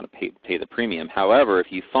not going to want to pay the premium. However, if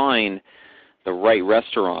you find the right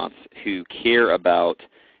restaurants who care about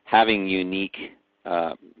having unique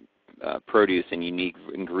produce and unique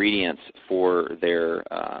ingredients for their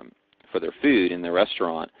food in the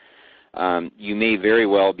restaurant, you may very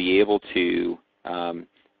well be able to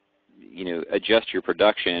adjust your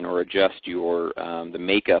production or adjust your the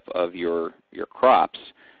makeup of your crops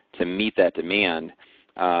to meet that demand.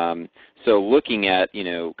 So looking at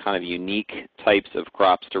kind of unique types of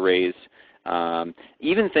crops to raise,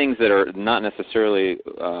 even things that are not necessarily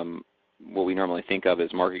what we normally think of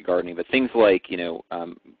as market gardening, but things like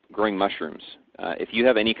growing mushrooms. If you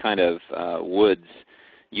have any kind of woods,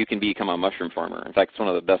 you can become a mushroom farmer. In fact, it's one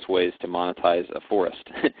of the best ways to monetize a forest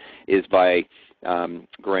is by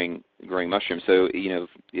growing mushrooms. So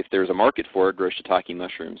if there's a market for it, grow shiitake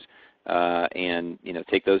mushrooms and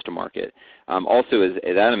take those to market. Also, as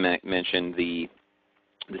Adam mentioned, the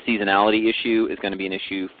seasonality issue is going to be an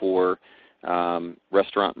issue for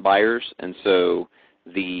restaurant buyers, and so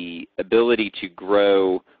the ability to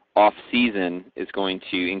grow off-season is going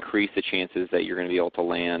to increase the chances that you're going to be able to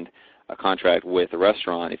land a contract with a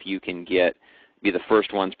restaurant if you can be the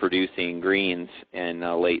first ones producing greens in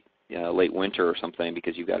late winter or something,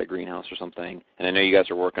 because you've got a greenhouse or something. And I know you guys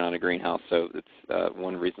are working on a greenhouse, so it's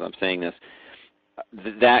one reason I'm saying this.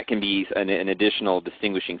 That can be an additional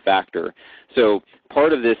distinguishing factor. So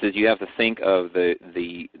part of this is you have to think of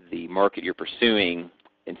the market you're pursuing,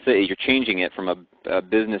 and so you're changing it from a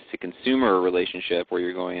business to consumer relationship where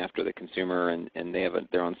you're going after the consumer and they have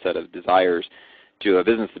their own set of desires, to a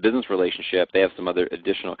business to business relationship. They have some other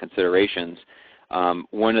additional considerations.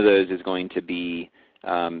 One of those is going to be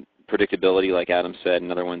predictability, like Adam said.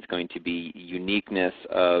 Another one's going to be uniqueness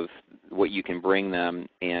of what you can bring them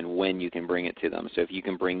and when you can bring it to them. So if you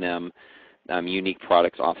can bring them unique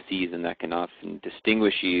products off-season, that can often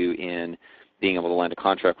distinguish you in being able to land a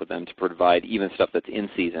contract with them to provide even stuff that's in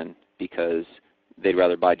season, because they'd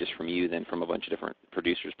rather buy just from you than from a bunch of different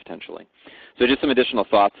producers potentially. So just some additional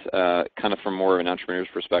thoughts kind of from more of an entrepreneur's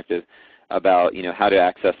perspective about how to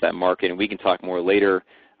access that market, and we can talk more later.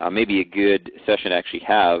 Maybe a good session to actually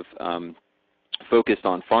have focused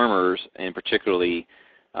on farmers, and particularly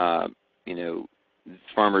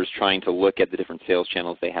farmers trying to look at the different sales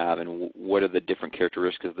channels they have and what are the different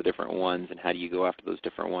characteristics of the different ones and how do you go after those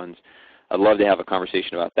different ones. I'd love to have a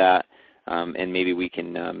conversation about that, and maybe we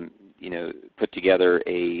can put together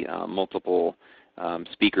a multiple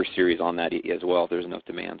speaker series on that as well if there's enough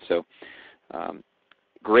demand. So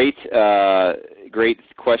great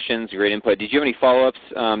questions, great input. Did you have any follow-ups,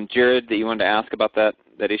 Jared, that you wanted to ask about that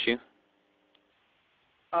issue?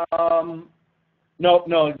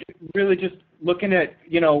 No, really just looking at,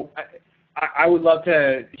 I would love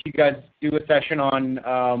to you guys do a session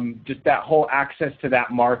on just that whole access to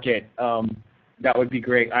that market. That would be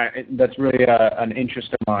great. That's really an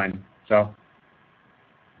interest of mine. So.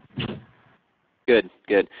 Good.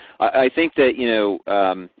 I think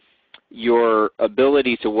that, your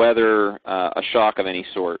ability to weather a shock of any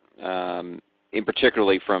sort, in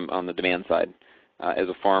particularly on the demand side as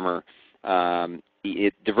a farmer,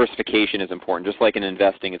 diversification is important. Just like in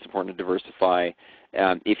investing, it's important to diversify.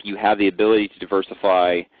 If you have the ability to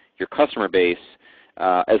diversify your customer base,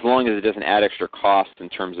 as long as it doesn't add extra cost in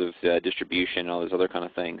terms of distribution and all those other kind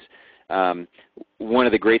of things. One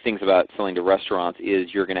of the great things about selling to restaurants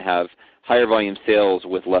is you're going to have higher volume sales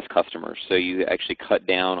with less customers. So you actually cut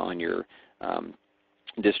down on your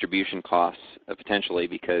distribution costs potentially,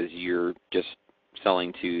 because you're just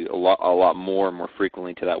selling to a lot more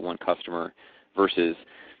frequently to that one customer, versus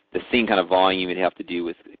the same kind of volume you'd have to do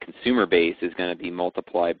with consumer base is going to be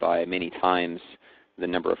multiplied by many times the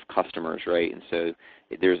number of customers, right? And so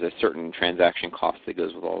there's a certain transaction cost that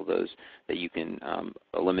goes with all of those that you can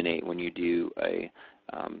eliminate when you do a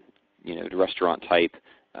restaurant type,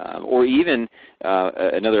 or even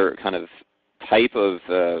another kind of type of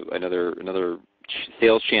another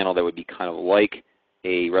sales channel that would be kind of like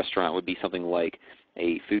a restaurant would be something like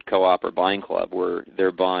a food co-op or buying club, where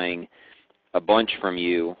they're buying a bunch from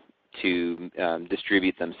you to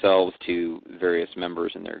distribute themselves to various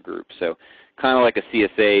members in their group. So kind of like a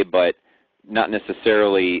CSA, but not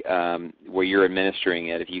necessarily where you're administering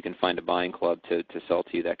it. If you can find a buying club to sell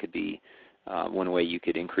to, that could be one way you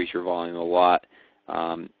could increase your volume a lot,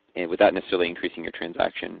 and without necessarily increasing your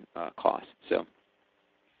transaction cost. So,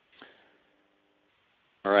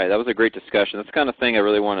 all right, that was a great discussion. That's the kind of thing I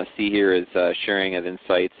really want to see here, is sharing of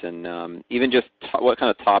insights, and even just what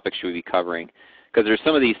kind of topics should we be covering, because there's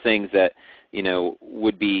some of these things that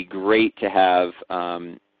would be great to have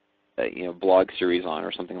blog series on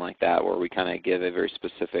or something like that, where we kind of give a very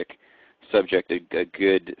specific subject a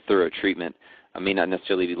good thorough treatment. I may not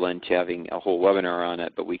necessarily lend to having a whole webinar on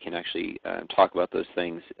it, but we can actually talk about those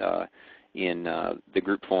things in the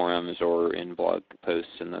group forums or in blog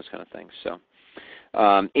posts and those kind of things. So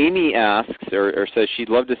Amy asks, or says she'd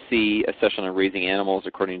love to see a session on raising animals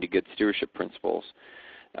according to good stewardship principles.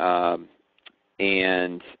 And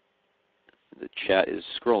the chat is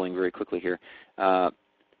scrolling very quickly here.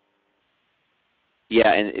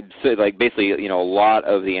 Yeah, and so like basically, a lot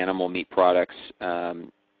of the animal meat products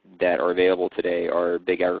that are available today are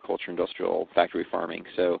big agriculture, industrial, factory farming.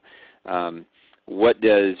 So what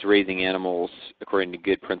does raising animals according to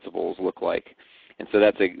good principles look like? And so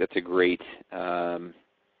that's a great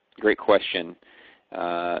question.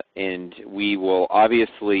 And we will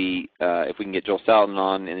obviously, if we can get Joel Salton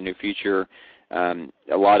on in the near future,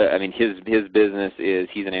 his business is,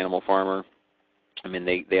 he's an animal farmer. I mean,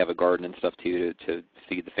 they have a garden and stuff too to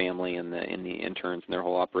feed the family and the interns and their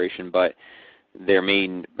whole operation. But their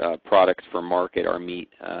main products for market are meat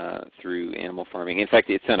through animal farming. In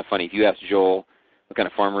fact, it's kind of funny. If you ask Joel what kind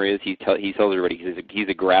of farmer he is, he tells everybody he's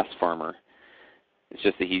a grass farmer. It's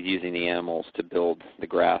just that he's using the animals to build the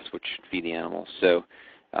grass, which feed the animals. So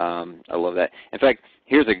I love that. In fact,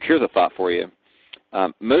 here's a thought for you.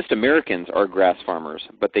 Most Americans are grass farmers,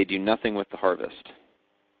 but they do nothing with the harvest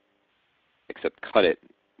except cut it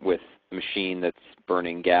with a machine that's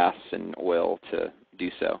burning gas and oil to do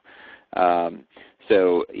so.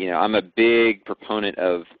 So I'm a big proponent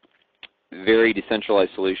of very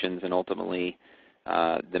decentralized solutions, and ultimately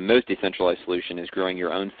the most decentralized solution is growing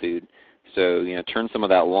your own food. So turn some of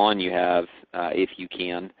that lawn you have, if you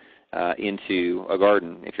can, into a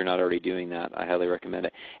garden. If you're not already doing that, I highly recommend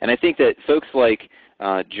it. And I think that folks like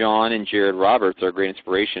John and Jared Roberts are a great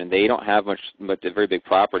inspiration. They don't have a very big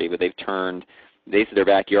property, but they've turned their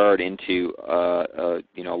backyard into a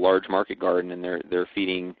large market garden, and they're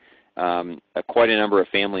feeding quite a number of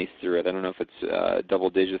families through it. I don't know if it's double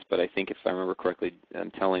digits, but I think if I remember correctly,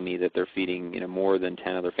 telling me that they're feeding more than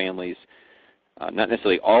 10 other families. Not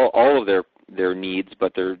necessarily all of their needs,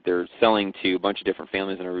 but they're selling to a bunch of different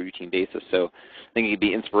families on a routine basis. So I think it could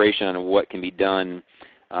be inspiration on what can be done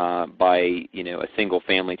by a single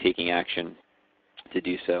family taking action to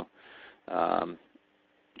do so.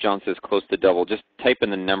 John says close to double. Just type in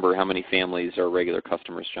the number. How many families are regular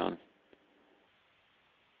customers, John?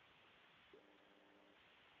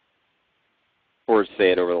 Or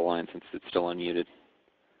say it over the line since it's still unmuted.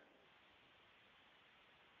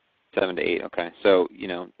 7 to 8. Okay, so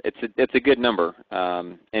it's a good number.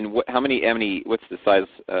 And how many? What's the size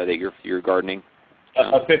that you're gardening?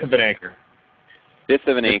 A fifth of an acre. Fifth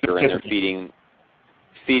of an acre, and they're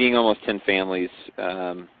feeding almost 10 families,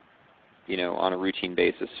 on a routine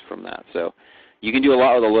basis from that. So you can do a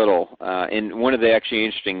lot with a little. And one of the actually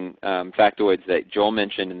interesting factoids that Joel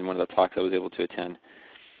mentioned in one of the talks I was able to attend,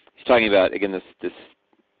 he's talking about again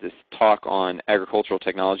this talk on agricultural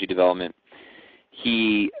technology development.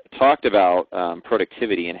 He talked about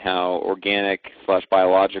productivity and how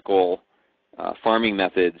organic/biological farming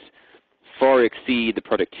methods far exceed the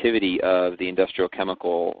productivity of the industrial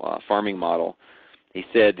chemical farming model. He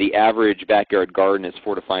said the average backyard garden is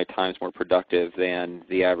 4 to 5 times more productive than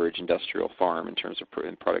the average industrial farm in terms of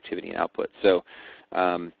productivity and output. So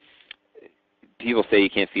people say you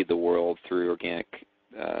can't feed the world through organic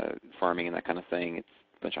farming and that kind of thing. It's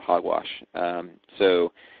a bunch of hogwash.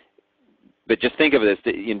 But just think of this,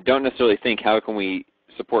 don't necessarily think how can we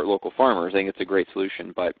support local farmers. I think it's a great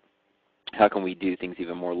solution, but how can we do things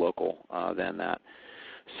even more local than that?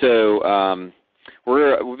 So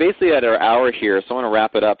we're basically at our hour here, so I want to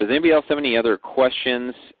wrap it up. Does anybody else have any other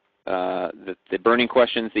questions, the burning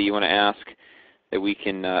questions that you want to ask that we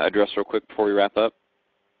can address real quick before we wrap up?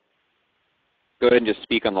 Go ahead and just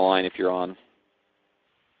speak on the line if you're on.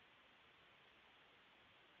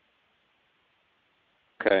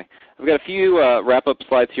 Okay. I've got a few wrap-up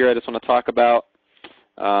slides here I just want to talk about.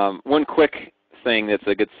 One quick thing that's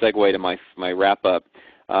a good segue to my wrap-up.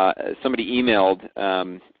 Somebody emailed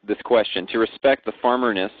this question: to respect the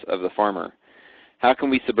farmerness of the farmer, how can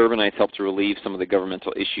we suburbanites help to relieve some of the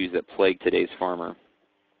governmental issues that plague today's farmer?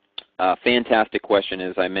 Fantastic question.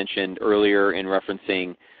 As I mentioned earlier in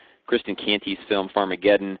referencing Kristen Canty's film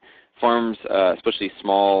Farmageddon, farms, especially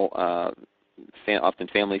small, often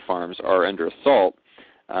family farms, are under assault.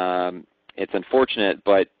 It's unfortunate,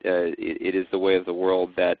 but it is the way of the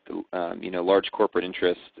world that large corporate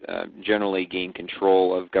interests generally gain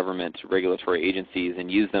control of government regulatory agencies and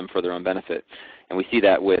use them for their own benefit. And we see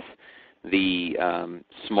that with the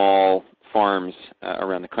small farms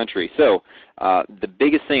around the country. So the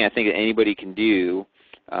biggest thing I think that anybody can do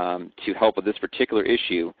to help with this particular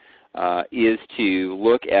issue is to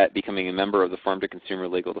look at becoming a member of the Farm to Consumer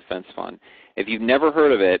Legal Defense Fund. If you've never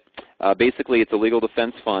heard of it, basically it's a legal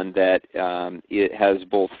defense fund that it has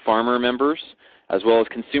both farmer members as well as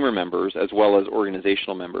consumer members as well as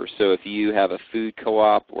organizational members. So if you have a food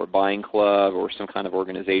co-op or buying club or some kind of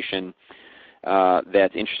organization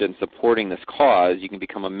that's interested in supporting this cause, you can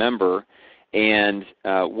become a member. And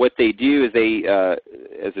what they do is they,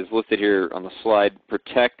 as is listed here on the slide,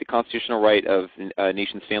 protect the constitutional right of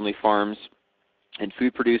nation's family farms and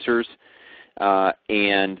food producers,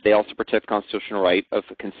 and they also protect the constitutional right of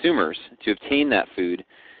consumers to obtain that food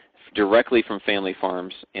directly from family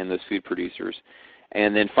farms and those food producers.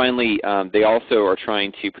 And then finally, they also are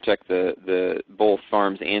trying to protect the both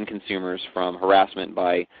farms and consumers from harassment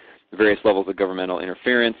by various levels of governmental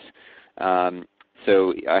interference.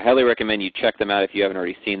 So I highly recommend you check them out if you haven't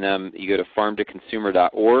already seen them. You go to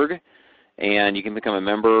farmtoconsumer.org and you can become a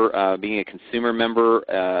member. Being a consumer member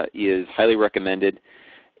is highly recommended.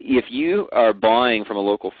 If you are buying from a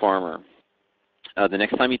local farmer, the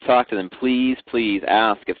next time you talk to them, please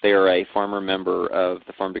ask if they are a farmer member of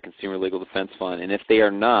the Farm to Consumer Legal Defense Fund. And if they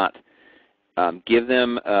are not, give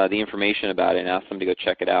them the information about it and ask them to go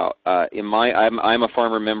check it out. I'm a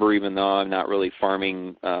farmer member even though I'm not really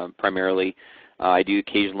farming primarily. I do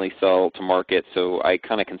occasionally sell to market, so I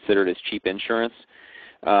kind of consider it as cheap insurance.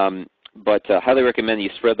 But highly recommend you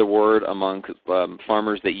spread the word among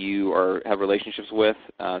farmers that you have relationships with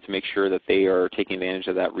to make sure that they are taking advantage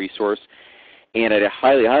of that resource. And I'd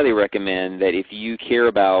highly recommend that if you care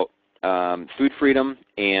about food freedom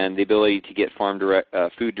and the ability to get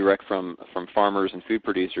food direct from farmers and food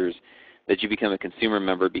producers, that you become a consumer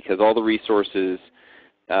member, because all the resources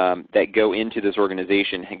that go into this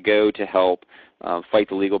organization go to help fight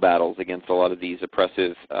the legal battles against a lot of these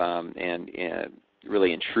oppressive and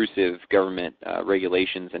really intrusive government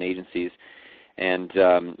regulations and agencies. And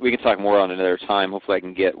we can talk more on another time. Hopefully I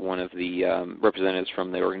can get one of the representatives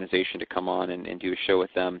from the organization to come on and do a show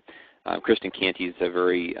with them. Kristen Canty is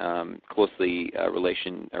very closely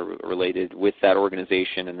related with that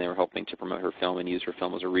organization, and they're helping to promote her film and use her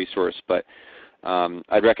film as a resource. But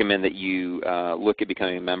I'd recommend that you look at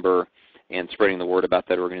becoming a member and spreading the word about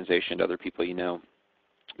that organization to other people you know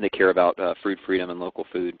that care about food freedom and local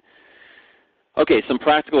food. Okay, some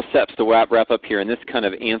practical steps to wrap up here, and this kind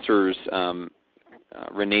of answers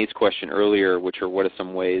Renee's question earlier, which are what are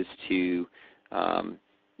some ways to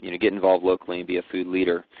get involved locally and be a food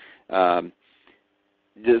leader. The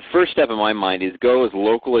first step in my mind is go as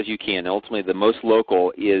local as you can. Ultimately, the most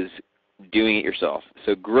local is doing it yourself.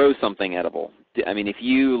 So grow something edible. I mean, if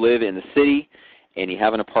you live in the city and you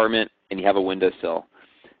have an apartment and you have a windowsill,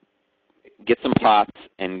 get some pots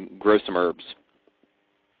and grow some herbs.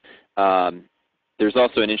 There's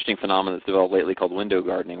also an interesting phenomenon that's developed lately called window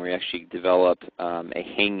gardening, where you actually develop a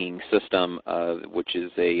hanging system, which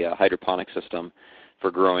is a hydroponic system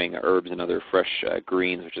for growing herbs and other fresh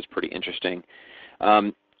greens, which is pretty interesting.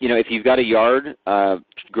 If you've got a yard,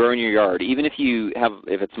 grow in your yard. Even if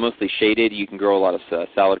it's mostly shaded, you can grow a lot of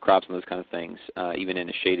salad crops and those kind of things, even in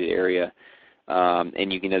a shaded area.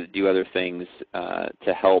 And you can do other things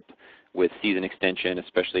to help with season extension,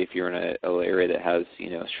 especially if you're in an area that has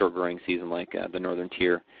a short growing season like the northern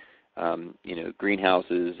tier.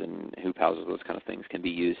 Greenhouses and hoop houses, those kind of things can be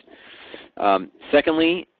used.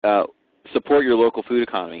 Secondly, support your local food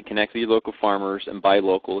economy. Connect with your local farmers and buy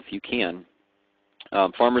local if you can.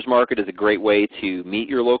 Farmers market is a great way to meet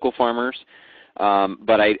your local farmers,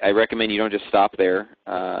 but I recommend you don't just stop there.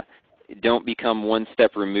 don't become one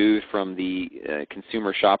step removed from the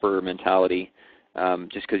consumer shopper mentality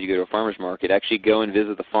just because you go to a farmer's market. Actually go and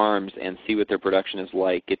visit the farms and see what their production is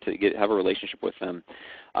like, have a relationship with them.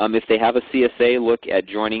 If they have a CSA, look at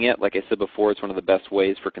joining it. Like I said before, it's one of the best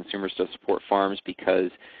ways for consumers to support farms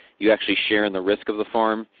because you actually share in the risk of the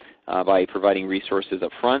farm by providing resources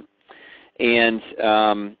up front. And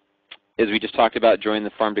as we just talked about, join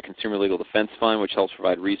the Farm to Consumer Legal Defense Fund, which helps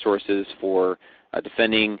provide resources for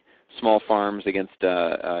defending small farms against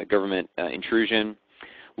government intrusion.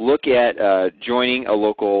 Look at joining a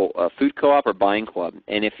local food co-op or buying club.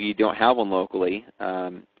 And if you don't have one locally,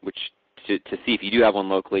 which to see if you do have one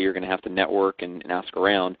locally, you're going to have to network and ask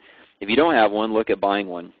around. If you don't have one, look at buying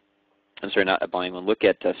one. I'm sorry, not at buying one. Look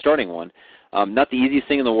at starting one. Not the easiest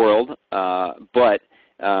thing in the world, but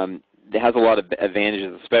it has a lot of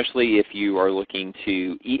advantages, especially if you are looking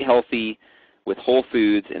to eat healthy with whole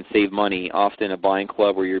foods and save money. Often a buying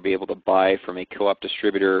club where you'll be able to buy from a co-op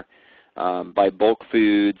distributor, buy bulk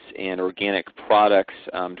foods and organic products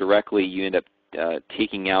directly. You end up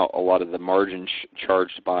taking out a lot of the margin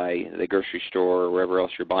charged by the grocery store or wherever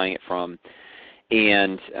else you're buying it from.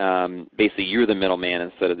 And basically you're the middleman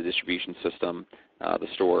instead of the distribution system, the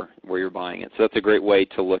store where you're buying it. So that's a great way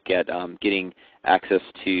to look at getting access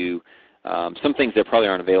to some things that probably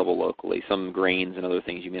aren't available locally, some grains and other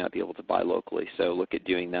things you may not be able to buy locally. So look at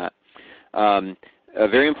doing that.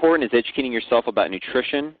 Very important is educating yourself about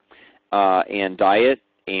nutrition and diet,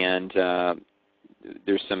 and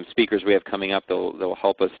there's some speakers we have coming up that will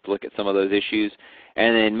help us to look at some of those issues.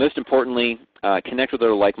 And then most importantly, connect with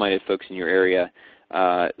other like-minded folks in your area.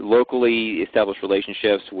 Locally establish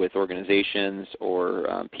relationships with organizations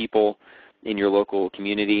or people in your local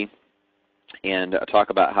community and talk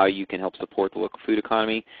about how you can help support the local food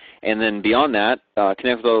economy. And then beyond that,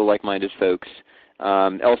 connect with other like-minded folks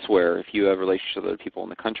elsewhere. If you have relationships with other people in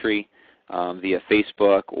the country, via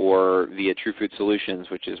Facebook or via True Food Solutions,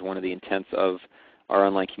 which is one of the intents of our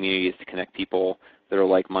online community, is to connect people that are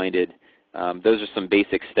like-minded. Those are some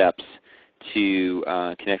basic steps to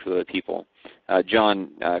connect with other people.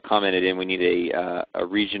 John commented in we need a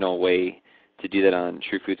regional way to do that on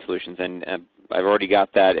True Food Solutions, and I've already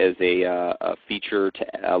got that as a feature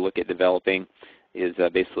to look at developing, is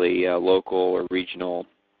basically local or regional,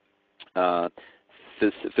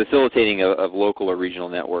 facilitating of local or regional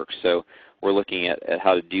networks. So we're looking at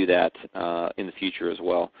how to do that in the future as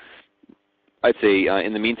well. I'd say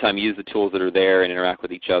in the meantime, use the tools that are there and interact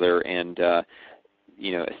with each other, and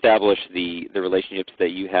establish the relationships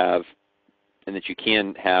that you have and that you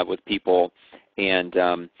can have with people, and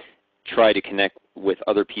try to connect with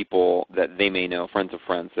other people that they may know, friends of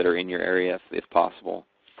friends that are in your area if possible.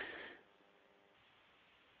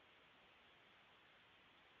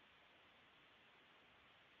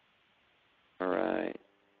 All right.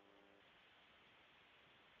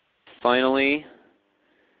 Finally,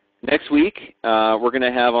 next week, we're going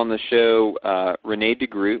to have on the show Renee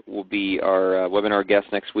DeGroot will be our webinar guest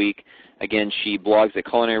next week. Again, she blogs at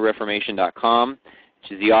culinaryreformation.com.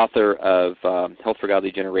 She's the author of Health for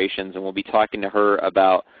Godly Generations, and we'll be talking to her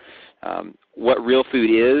about what real food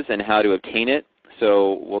is and how to obtain it.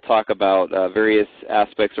 So we'll talk about various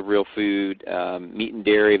aspects of real food, meat and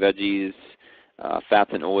dairy, veggies, fats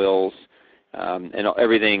and oils, and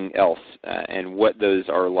everything else, and what those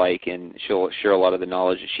are like. And she'll share a lot of the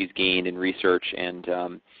knowledge that she's gained in research and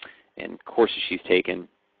courses she's taken.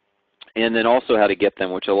 And then also how to get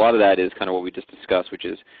them, which a lot of that is kind of what we just discussed, which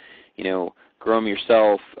is, grow them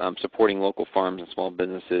yourself, supporting local farms and small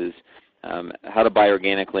businesses, how to buy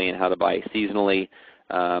organically and how to buy seasonally.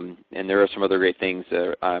 And there are some other great things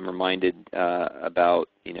that I'm reminded about,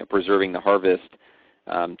 preserving the harvest.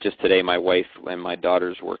 Just today my wife and my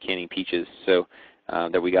daughters were canning peaches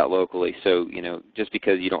that we got locally. So, just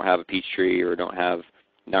because you don't have a peach tree or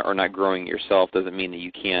not growing it yourself doesn't mean that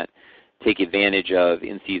you can't take advantage of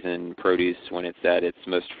in-season produce when it's at its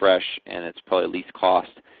most fresh and it's probably least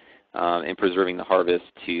cost, and preserving the harvest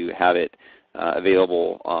to have it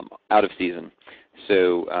available out of season.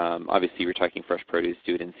 So obviously we're talking fresh produce,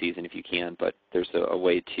 do it in season if you can, but there's a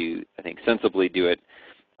way to, I think, sensibly do it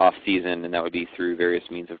off season, and that would be through various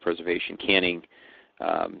means of preservation, canning,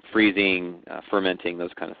 freezing, fermenting,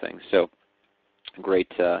 those kind of things. So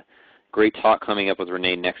great talk coming up with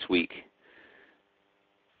Renee next week.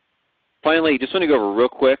 Finally, just want to go over real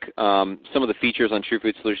quick some of the features on True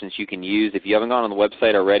Food Solutions you can use. If you haven't gone on the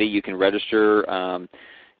website already, you can register.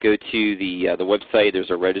 Go to the website.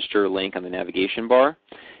 There's a register link on the navigation bar.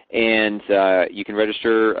 and you can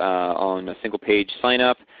register on a single page sign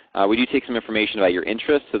up. We do take some information about your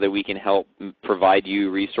interests so that we can help provide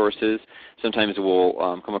you resources. Sometimes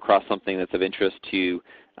we'll come across something that's of interest to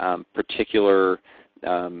particular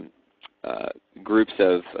groups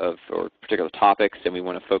of or particular topics, and we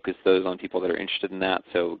want to focus those on people that are interested in that.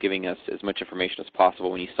 So giving us as much information as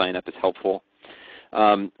possible when you sign up is helpful.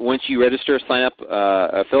 Once you register, sign up,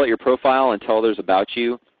 fill out your profile and tell others about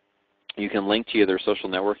you. You can link to their social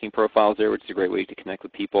networking profiles there, which is a great way to connect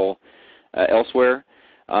with people elsewhere.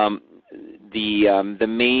 The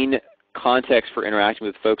main context for interacting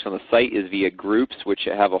with folks on the site is via groups, which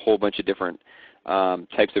have a whole bunch of different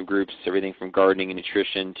types of groups, everything from gardening and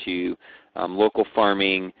nutrition to local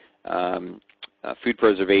farming, food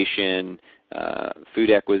preservation,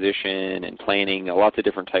 food acquisition and planning, lots of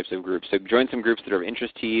different types of groups. So join some groups that are of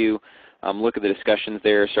interest to you. Look at the discussions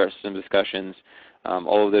there, start some discussions.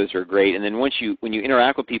 All of those are great. And then when you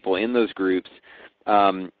interact with people in those groups,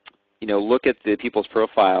 look at the people's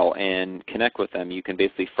profile and connect with them. You can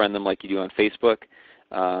basically friend them like you do on Facebook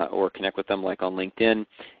or connect with them like on LinkedIn.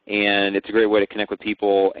 And it's a great way to connect with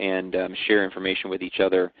people and share information with each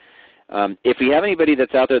other. If we have anybody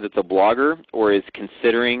that's out there that's a blogger or is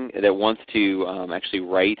considering that wants to actually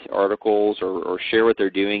write articles or share what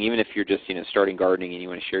they're doing, even if you're just starting gardening and you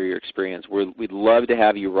want to share your experience, we'd love to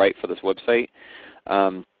have you write for this website.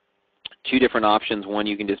 Two different options. One,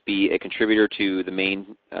 you can just be a contributor to the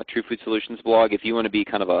main True Food Solutions blog. If you want to be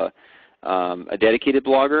kind of a dedicated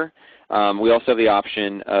blogger, we also have the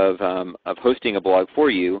option of hosting a blog for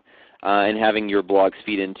you and having your blogs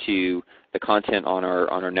feed into the content on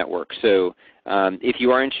our network. So if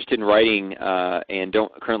you are interested in writing and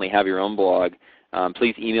don't currently have your own blog,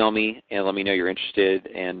 please email me and let me know you're interested,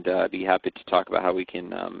 and I'd be happy to talk about how we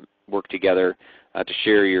can work together to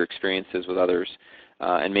share your experiences with others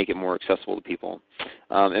and make it more accessible to people.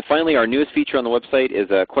 And finally, our newest feature on the website is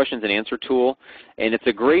a questions and answer tool, and it's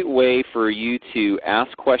a great way for you to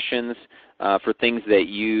ask questions for things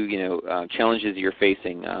that challenges you're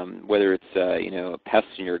facing, whether it's pests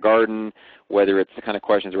in your garden, whether it's the kind of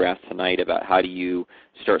questions we're asked tonight about how do you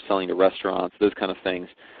start selling to restaurants, those kind of things.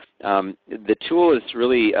 The tool is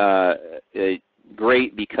really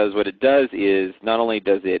great because what it does is not only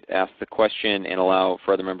does it ask the question and allow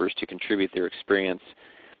for other members to contribute their experience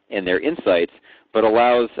and their insights, but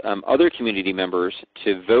allows other community members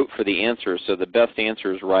to vote for the answers, so the best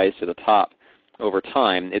answers rise to the top over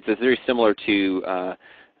time. It's very similar to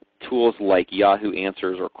tools like Yahoo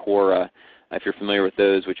Answers or Quora, if you're familiar with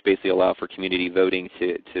those, which basically allow for community voting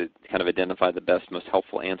to kind of identify the best, most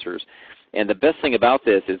helpful answers. And the best thing about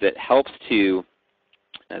this is it helps to,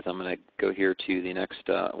 as I'm going to go here to the next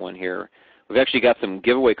one here, we've actually got some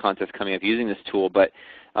giveaway contests coming up using this tool, but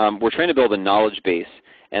we're trying to build a knowledge base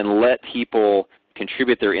and let people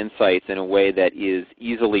contribute their insights in a way that is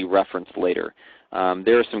easily referenced later.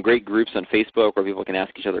 There are some great groups on Facebook where people can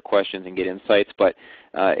ask each other questions and get insights, but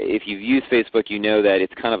if you've used Facebook, you know that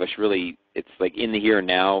it's kind of it's like in the here and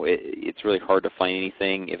now. It's really hard to find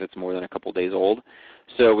anything if it's more than a couple days old.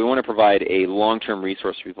 So we want to provide a long-term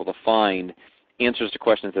resource for people to find answers to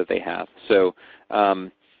questions that they have. So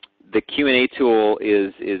the Q&A tool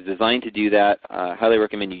is designed to do that. Highly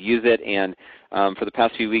recommend you use it. And for the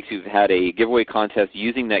past few weeks, we've had a giveaway contest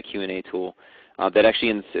using that Q&A tool that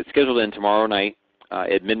actually it's scheduled in tomorrow night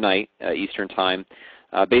at midnight Eastern Time.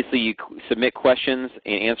 Basically, you submit questions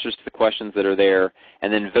and answers to the questions that are there,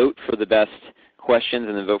 and then vote for the best questions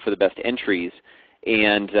and then vote for the best entries.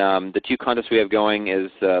 And the two contests we have going is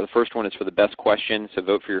the first one is for the best question, so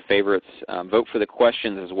vote for your favorites. Vote for the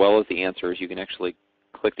questions as well as the answers. You can actually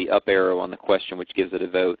click the up arrow on the question, which gives it a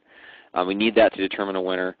vote. We need that to determine a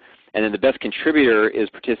winner. And then the best contributor is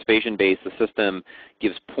participation-based. The system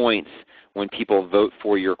gives points when people vote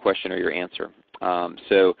for your question or your answer.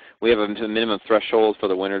 So we have a minimum threshold for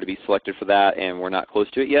the winner to be selected for that, and we're not close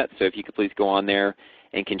to it yet. So if you could please go on there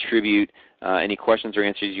and contribute any questions or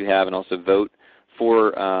answers you have, and also vote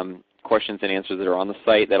for questions and answers that are on the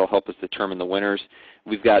site. That will help us determine the winners.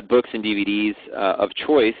 We've got books and DVDs of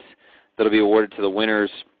choice that will be awarded to the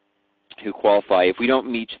winners who qualify. If we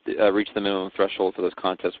don't reach the minimum threshold for those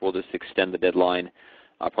contests, we'll just extend the deadline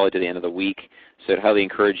probably to the end of the week. So I'd highly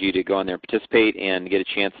encourage you to go on there and participate and get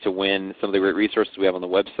a chance to win some of the great resources we have on the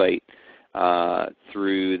website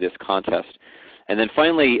through this contest. And then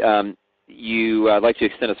finally, I'd like to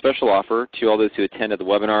extend a special offer to all those who attended the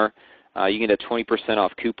webinar. You can get a 20%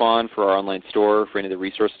 off coupon for our online store for any of the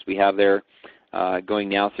resources we have there going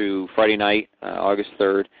now through Friday night, August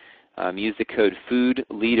 3rd. Use the code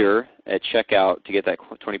FOODLEADER at checkout to get that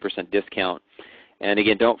 20% discount. And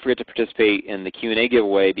again, don't forget to participate in the Q&A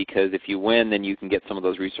giveaway, because if you win, then you can get some of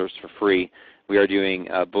those resources for free. We are doing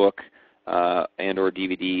a book and or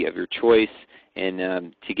DVD of your choice,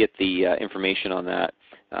 and to get the information on that,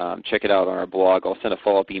 check it out on our blog. I'll send a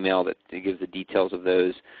follow-up email that gives the details of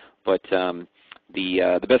those. But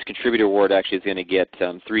the Best Contributor Award actually is going to get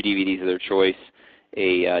 3 DVDs of their choice,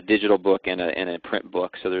 a digital book, and a print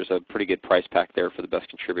book. So there's a pretty good price pack there for the Best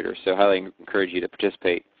Contributor. So I highly encourage you to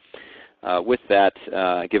participate with that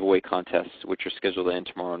giveaway contest, which are scheduled to end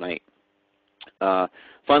tomorrow night.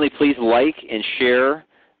 Finally, please like and share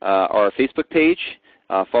our Facebook page.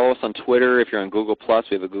 Follow us on Twitter. If you're on Google+,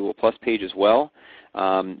 we have a Google+ page as well.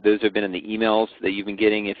 Those have been in the emails that you've been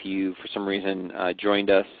getting. If you, for some reason, joined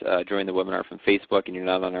the webinar from Facebook and you're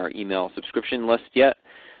not on our email subscription list yet,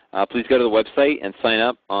 please go to the website and sign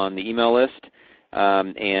up on the email list,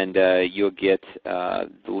 and you'll get the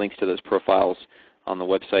links to those profiles on the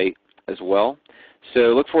website as well. So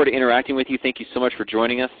look forward to interacting with you. Thank you so much for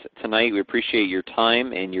joining us tonight. We appreciate your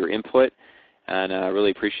time and your input, and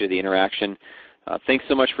really appreciate the interaction. Thanks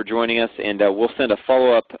so much for joining us, and we'll send a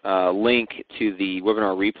follow-up link to the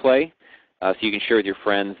webinar replay so you can share with your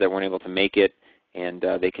friends that weren't able to make it, and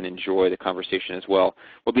they can enjoy the conversation as well.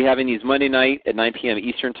 We'll be having these Monday night at 9 p.m.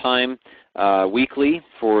 Eastern Time weekly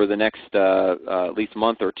for the next at least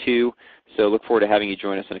month or two, so look forward to having you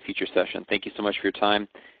join us in a future session. Thank you so much for your time,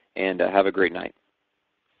 and have a great night.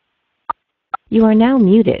 You are now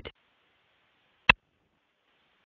muted.